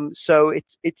 So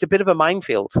it's a bit of a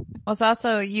minefield. Well, it's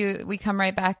also we come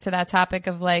right back to that topic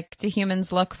of, like, do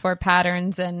humans look for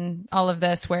patterns and all of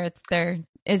this where there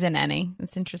isn't any?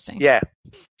 It's interesting. Yeah.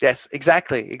 Yes,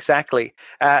 exactly.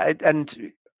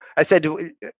 And I said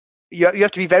you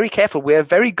have to be very careful. We're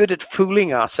very good at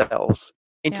fooling ourselves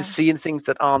into seeing things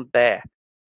that aren't there,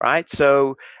 right?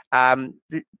 So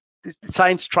the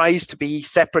science tries to be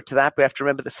separate to that. We have to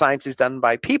remember the science is done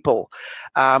by people.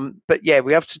 But yeah,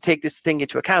 we have to take this thing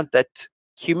into account that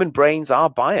human brains are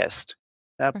biased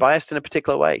in a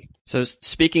particular way. So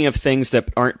speaking of things that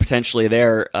aren't potentially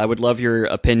there, I would love your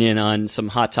opinion on some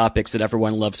hot topics that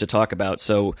everyone loves to talk about.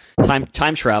 So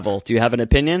time travel. Do you have an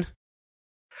opinion?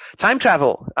 Time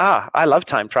travel. I love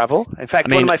time travel. In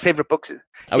fact, one of my favorite books.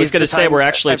 I was going to say we're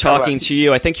actually talking to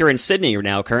you. I think you're in Sydney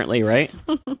now, currently, right?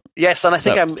 Yes, and I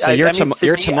think I'm. So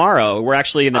you're tomorrow. We're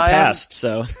actually in the past.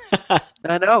 So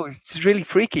I know, it's really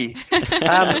freaky.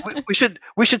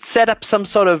 We should set up some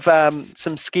sort of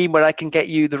some scheme where I can get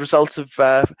you the results of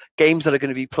games that are going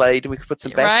to be played, and we can put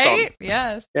some bets on. Right?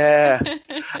 Yes. Yeah.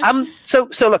 So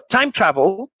look, time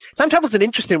travel. Time travel is an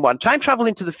interesting one. Time travel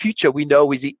into the future, we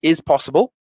know is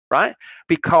possible. Right?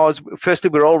 Because firstly,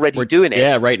 we're already doing it.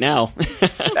 Yeah, right now.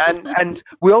 and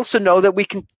we also know that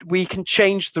we can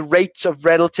change the rates of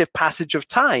relative passage of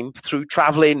time through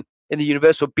traveling in the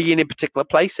universe or being in particular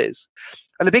places.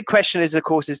 And the big question is, of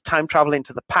course, is time travel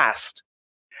into the past.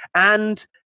 And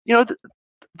the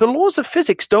laws of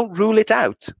physics don't rule it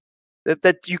out.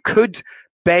 That you could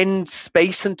bend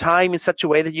space and time in such a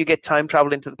way that you get time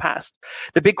travel into the past.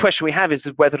 The big question we have is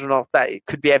whether or not that it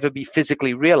could ever be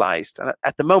physically realized. And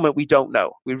at the moment, we don't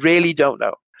know. We really don't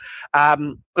know.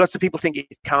 Lots of people think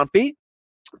it can't be,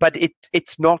 but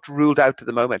it's not ruled out at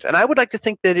the moment. And I would like to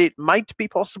think that it might be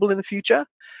possible in the future.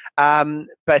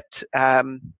 But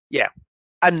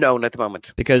unknown at the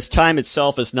moment. Because time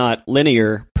itself is not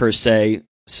linear per se.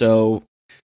 So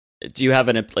do you have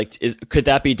could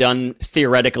that be done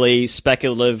theoretically,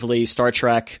 speculatively, Star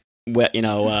Trek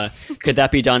Could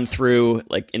that be done through,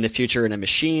 like, in the future in a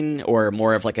machine, or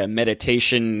more of like a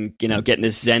meditation, get in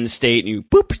this Zen state and you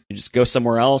just go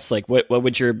somewhere else? Like, what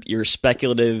would your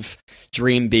speculative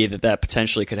dream be that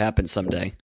potentially could happen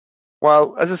someday?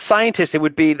 Well, as a scientist, it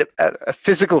would be a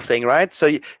physical thing, right?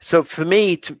 So for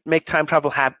me, to make time travel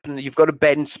happen, you've got to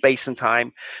bend space and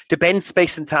time. To bend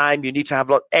space and time, you need to have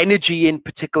a lot of energy in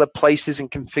particular places and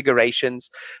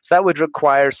configurations. So that would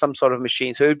require some sort of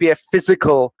machine. So it would be a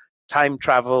physical time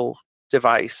travel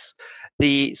device.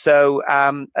 As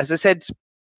I said,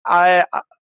 I'm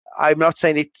not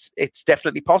saying it's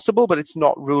definitely possible, but it's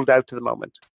not ruled out at the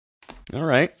moment. All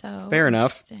right. So fair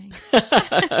enough.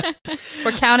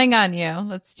 We're counting on you.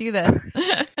 Let's do this.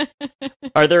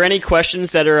 Are there any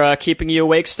questions that are keeping you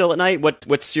awake still at night?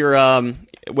 What's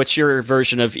your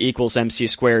version of equals MC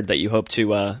squared that you hope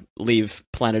to leave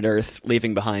planet Earth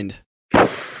leaving behind?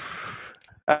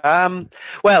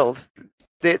 Well,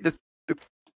 the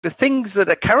things that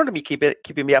are currently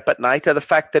keeping me up at night are the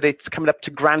fact that it's coming up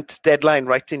to grant deadline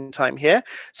right in time here.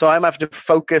 So I'm having to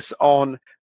focus on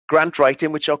grant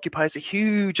writing, which occupies a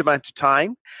huge amount of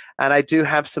time, and I do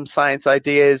have some science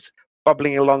ideas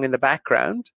bubbling along in the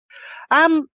background.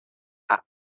 I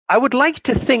would like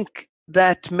to think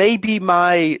that maybe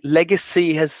my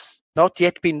legacy has not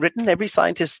yet been written. Every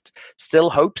scientist still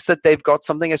hopes that they've got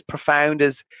something as profound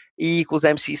as E equals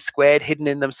MC squared hidden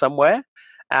in them somewhere.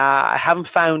 I haven't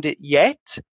found it yet,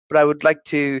 but I would like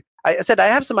to. I said I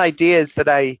have some ideas that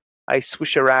I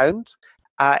swish around.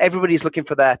 Everybody's looking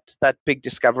for that big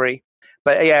discovery,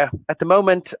 but yeah, at the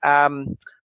moment, I'm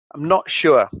not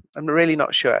sure. I'm really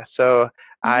not sure. So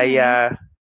with a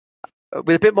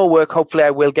bit more work, hopefully, I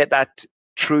will get that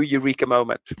true eureka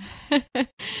moment.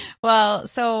 Well,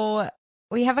 so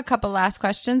we have a couple last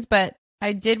questions, but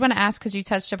I did want to ask, because you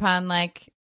touched upon like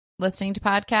listening to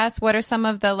podcasts. What are some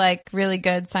of the like really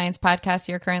good science podcasts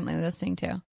you're currently listening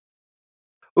to?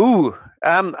 Ooh,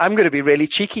 I'm going to be really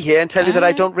cheeky here and tell you that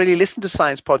I don't really listen to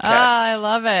science podcasts. Oh, I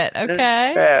love it.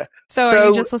 Okay. So are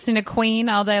you just listening to Queen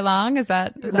all day long? Is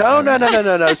that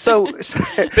No. So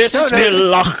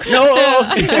Bismillah.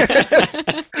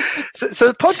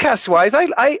 So podcast wise,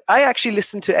 I actually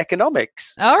listen to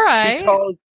economics. All right.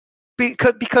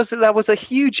 Because that was a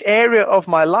huge area of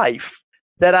my life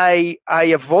that I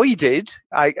avoided.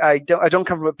 I don't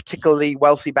come from a particularly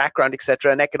wealthy background,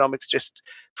 etc., and economics just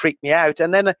freaked me out.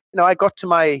 And then I got to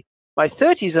my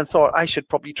 30s and thought I should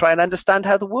probably try and understand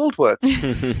how the world works.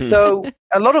 So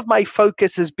a lot of my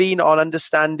focus has been on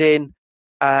understanding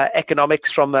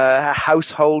economics from a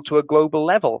household to a global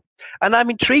level, and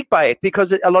I'm intrigued by it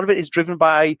because a lot of it is driven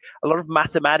by a lot of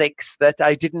mathematics that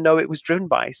I didn't know it was driven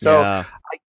by. So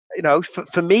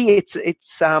for me, it's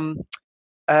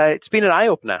been an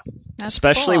eye-opener.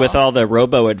 Especially cool. with all the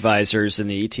robo-advisors and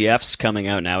the ETFs coming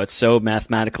out now. It's so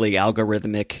mathematically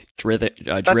algorithmic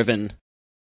driven.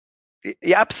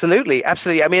 Yeah, absolutely.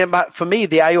 I mean, for me,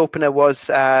 the eye-opener was...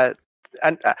 so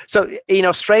in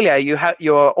Australia,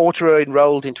 you're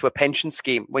auto-enrolled into a pension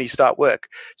scheme when you start work.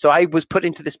 So I was put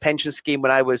into this pension scheme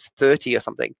when I was 30 or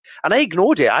something. And I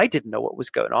ignored it. I didn't know what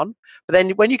was going on. But then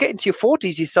when you get into your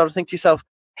 40s, you sort of think to yourself,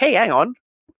 hey, hang on.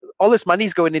 All this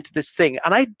money's going into this thing,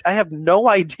 and I have no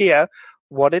idea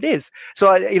what it is. So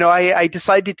I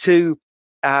decided to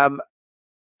try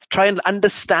and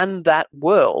understand that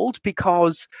world,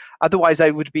 because otherwise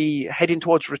I would be heading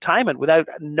towards retirement without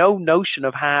no notion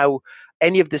of how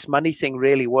any of this money thing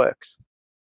really works.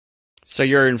 So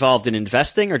you're involved in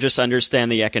investing, or just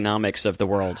understand the economics of the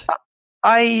world?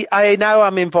 I now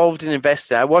am involved in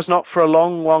investing. I was not for a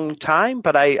long time,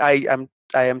 but I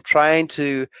am trying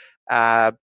to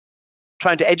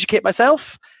educate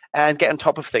myself and get on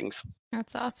top of things.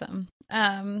 That's awesome.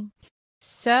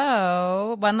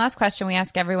 So one last question we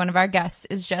ask every one of our guests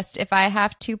is just, if I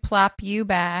have to plop you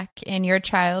back in your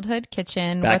childhood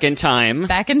kitchen, back in time,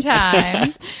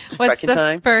 what's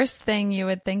the first thing you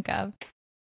would think of?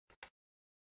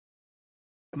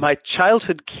 My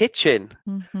childhood kitchen.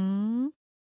 Mm-hmm.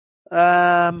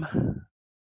 That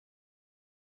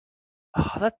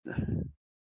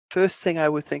first thing I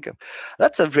would think of.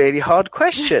 That's a really hard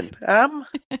question.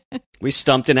 We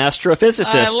stumped an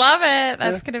astrophysicist. I love it.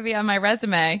 That's going to be on my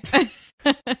resume.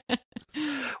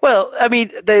 Well, I mean,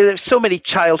 there's so many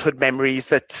childhood memories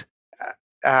that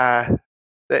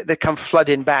come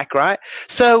flooding back, right?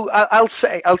 So I'll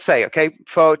say, okay,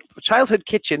 for childhood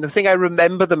kitchen, the thing I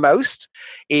remember the most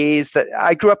is that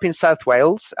I grew up in South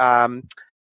Wales,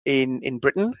 in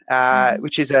Britain,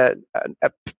 which is a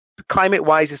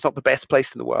climate-wise, it's not the best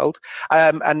place in the world.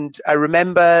 And I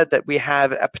remember that we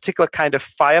have a particular kind of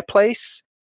fireplace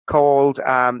called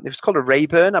it was called a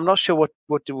Rayburn. I'm not sure what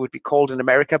it would be called in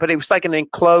America, but it was like an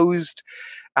enclosed.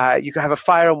 You can have a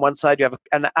fire on one side, you have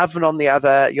an oven on the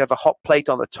other, you have a hot plate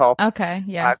on the top. Okay,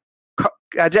 yeah.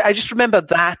 I just remember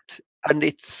that and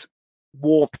its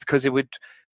warmth because it would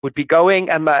be going,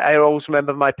 and I always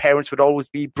remember my parents would always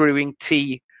be brewing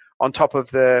tea on top of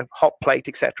the hot plate,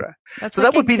 etc. That's so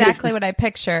like that would exactly be what I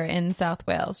picture in South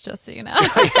Wales, just so you know.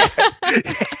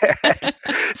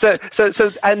 So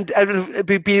it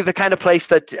would be the kind of place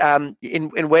that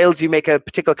in Wales you make a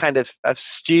particular kind of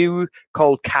stew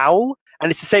called cawl. And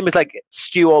it's the same as like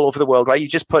stew all over the world, right? You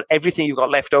just put everything you've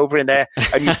got left over in there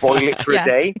and you boil it for a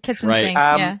day. Kitchen sink,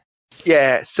 yeah.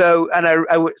 Yeah. So, and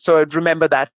I'd remember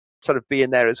that sort of being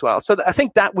there as well. So I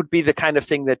think that would be the kind of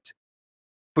thing that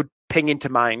would ping into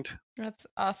mind. That's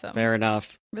awesome. Fair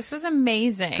enough. This was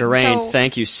amazing. Geraint,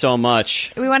 thank you so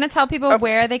much. We want to tell people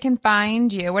where they can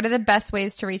find you. What are the best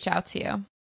ways to reach out to you?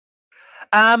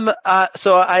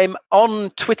 So I'm on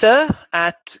Twitter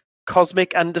at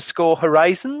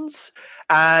cosmic_horizons.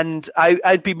 And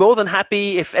I'd be more than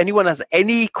happy if anyone has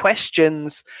any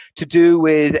questions to do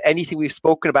with anything we've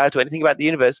spoken about or anything about the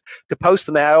universe to post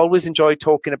them there. I always enjoy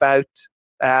talking about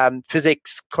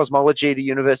physics, cosmology, the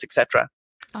universe, etc.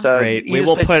 Awesome. So great.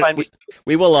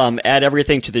 We will add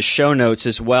everything to the show notes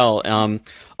as well.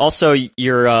 Also,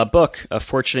 your book, A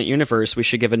Fortunate Universe, we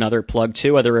should give another plug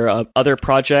to. Are there other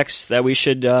projects that we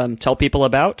should tell people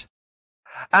about?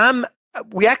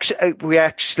 We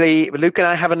actually, Luke and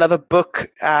I have another book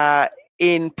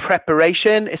in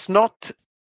preparation. It's not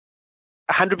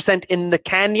 100% in the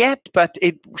can yet, but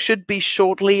it should be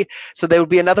shortly. So there will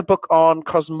be another book on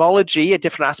cosmology, a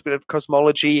different aspect of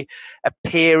cosmology,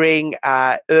 appearing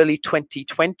early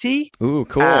 2020. Ooh,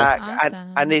 cool!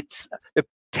 Awesome. And it's the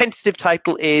tentative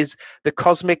title is The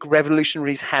Cosmic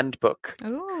Revolutionary's Handbook.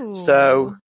 Ooh.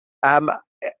 So.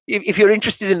 If you're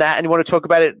interested in that and you want to talk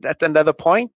about it at another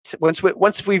point, once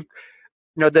we've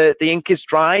the ink is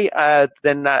dry,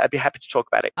 then I'd be happy to talk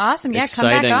about it. Awesome. Yeah,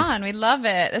 Exciting. Come back on. We love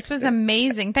it. This was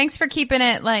amazing. Thanks for keeping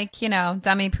it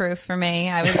dummy proof for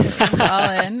me. I was all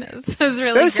in. This was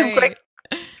really great. Some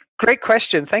great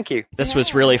questions. Thank you. This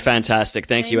was really fantastic.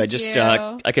 Thank you. I just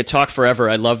I could talk forever.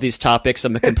 I love these topics.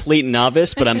 I'm a complete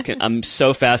novice, but I'm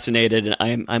so fascinated,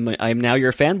 and I'm now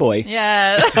your fanboy.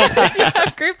 Yeah,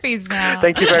 groupies now.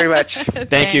 Thank you very much.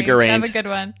 Thank you, Geraint. Have a good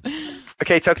one.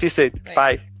 Okay, talk to you soon.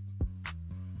 Bye.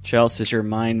 Chelsea, is your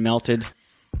mind melted?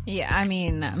 Yeah, I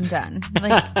mean, I'm done.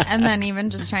 And then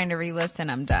even just trying to re-listen,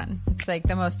 I'm done. It's like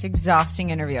the most exhausting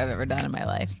interview I've ever done in my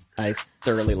life. I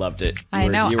thoroughly loved it. I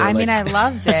know. I mean, I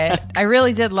loved it. I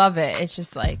really did love it. It's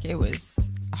just like it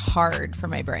was hard for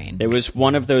my brain. It was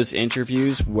one of those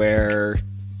interviews where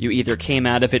you either came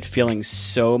out of it feeling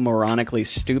so moronically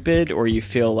stupid or you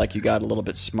feel like you got a little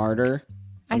bit smarter.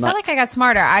 I felt like I got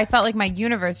smarter. I felt like my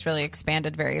universe really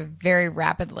expanded very, very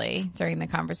rapidly during the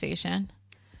conversation.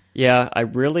 Yeah, I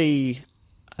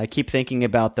keep thinking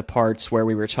about the parts where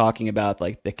we were talking about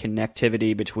like the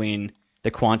connectivity between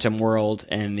the quantum world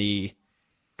and the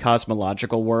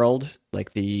cosmological world,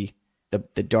 like the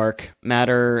dark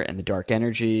matter and the dark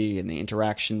energy and the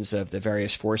interactions of the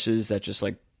various forces that just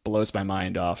like blows my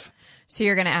mind off. So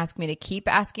you're going to ask me to keep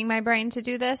asking my brain to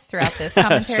do this throughout this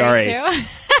commentary too?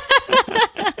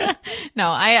 No,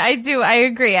 I do. I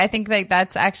agree. I think like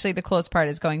that's actually the coolest part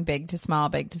is going big to small,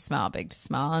 big to small, big to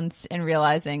small, and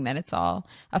realizing that it's all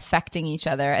affecting each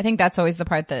other. I think that's always the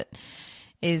part that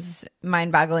is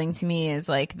mind-boggling to me is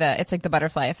like it's like the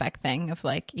butterfly effect thing of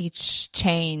like each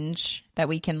change that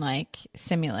we can like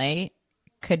simulate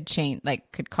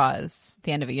could cause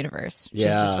the end of a universe, which is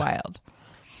just wild.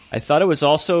 I thought it was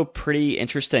also pretty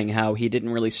interesting how he didn't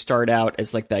really start out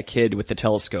as like that kid with the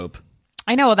telescope.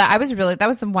 I know that was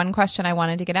the one question I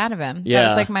wanted to get out of him. Yeah. That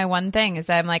was like my one thing is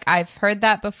I'm like, I've heard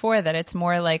that before, that it's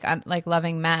more like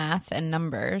loving math and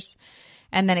numbers,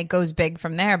 and then it goes big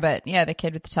from there. But yeah, the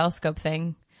kid with the telescope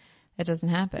thing, it doesn't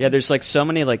happen. Yeah, there's like so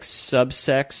many like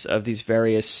subsects of these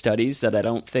various studies that I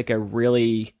don't think I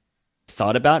really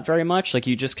thought about very much. Like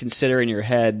you just consider in your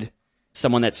head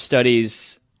someone that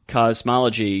studies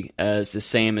cosmology as the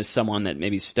same as someone that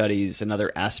maybe studies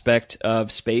another aspect of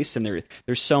space, and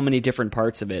there's so many different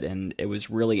parts of it, and it was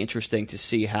really interesting to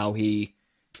see how he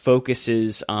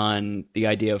focuses on the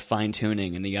idea of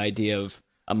fine-tuning and the idea of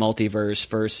a multiverse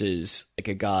versus like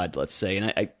a god, let's say.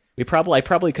 And I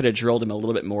probably could have drilled him a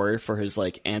little bit more for his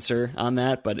like answer on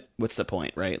that, but what's the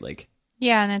point, right? Like,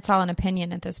 yeah, and it's all an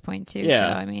opinion at this point too. Yeah. So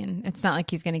I mean, it's not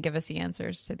like he's going to give us the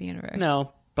answers to the universe.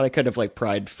 No. But I could have like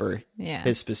pried for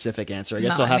his specific answer. I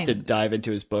guess I'll have to dive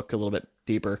into his book a little bit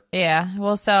deeper. Yeah.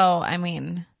 Well, so I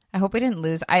mean, I hope we didn't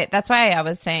lose. That's why I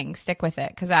was saying stick with it,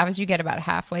 because as you get about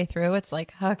halfway through, it's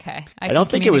like, okay, I don't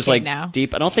think it was like now.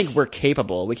 Deep. I don't think we're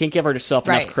capable. We can't give ourselves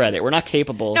enough credit. We're not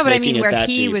capable. No, but I mean, where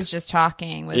he deep. was just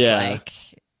talking was like,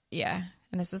 yeah,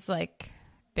 and this was like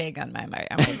big on my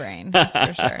brain. That's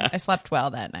for sure. I slept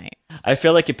well that night. I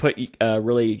feel like it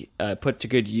really put to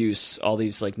good use all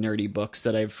these like nerdy books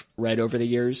that I've read over the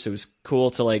years. It was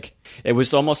cool to like. It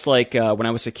was almost like when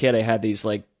I was a kid, I had these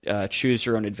like choose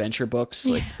your own adventure books,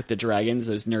 like with the dragons,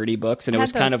 those nerdy books, and it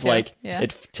was kind of like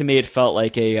to me, it felt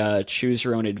like a choose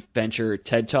your own adventure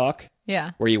TED Talk.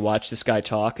 Yeah, where you watch this guy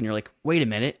talk, and you're like, wait a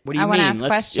minute, what do you mean?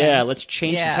 Let's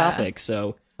change the topic.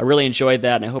 So. I really enjoyed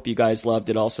that, and I hope you guys loved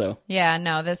it also. Yeah,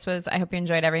 no, I hope you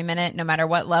enjoyed every minute, no matter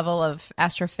what level of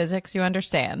astrophysics you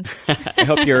understand. I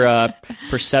hope your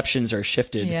perceptions are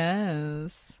shifted.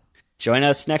 Yes. Join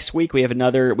us next week.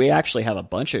 We actually have a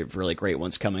bunch of really great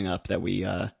ones coming up that we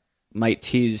might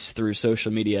tease through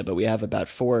social media, but we have about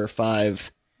 4 or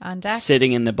 5 on deck,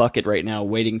 sitting in the bucket right now,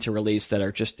 waiting to release, that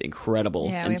are just incredible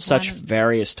and such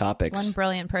various topics. One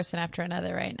brilliant person after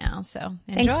another right now. So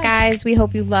enjoy. Thanks, guys. We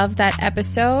hope you loved that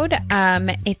episode.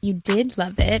 If you did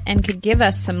love it and could give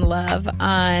us some love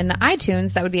on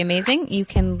iTunes, that would be amazing. You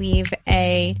can leave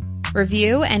a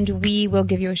review, and we will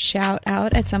give you a shout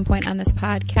out at some point on this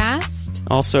podcast.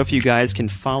 Also, if you guys can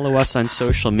follow us on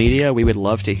social media, we would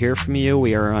love to hear from you.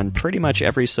 We are on pretty much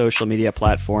every social media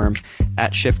platform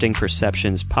at Shifting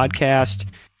Perceptions Podcast,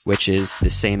 which is the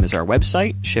same as our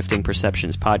website,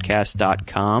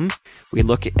 shiftingperceptionspodcast.com. We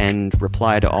look and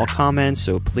reply to all comments,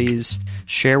 so please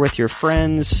share with your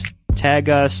friends, tag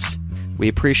us. We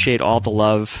appreciate all the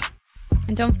love.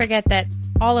 And don't forget that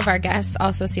all of our guests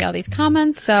also see all these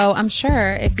comments, so I'm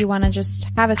sure if you want to just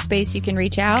have a space you can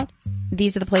reach out,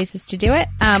 these are the places to do it.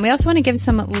 We also want to give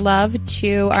some love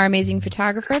to our amazing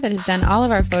photographer that has done all of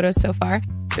our photos so far,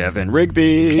 Kevin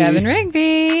Rigby.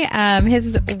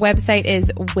 His website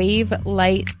is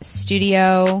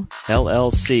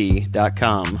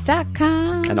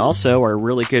wavelightstudio.com. And also our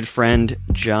really good friend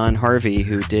John Harvey,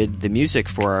 who did the music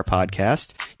for our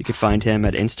podcast. You can find him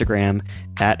at Instagram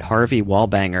at Harvey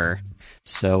Wallbanger.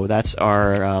 So that's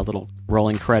our little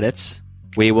rolling credits.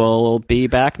 We will be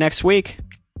back next week.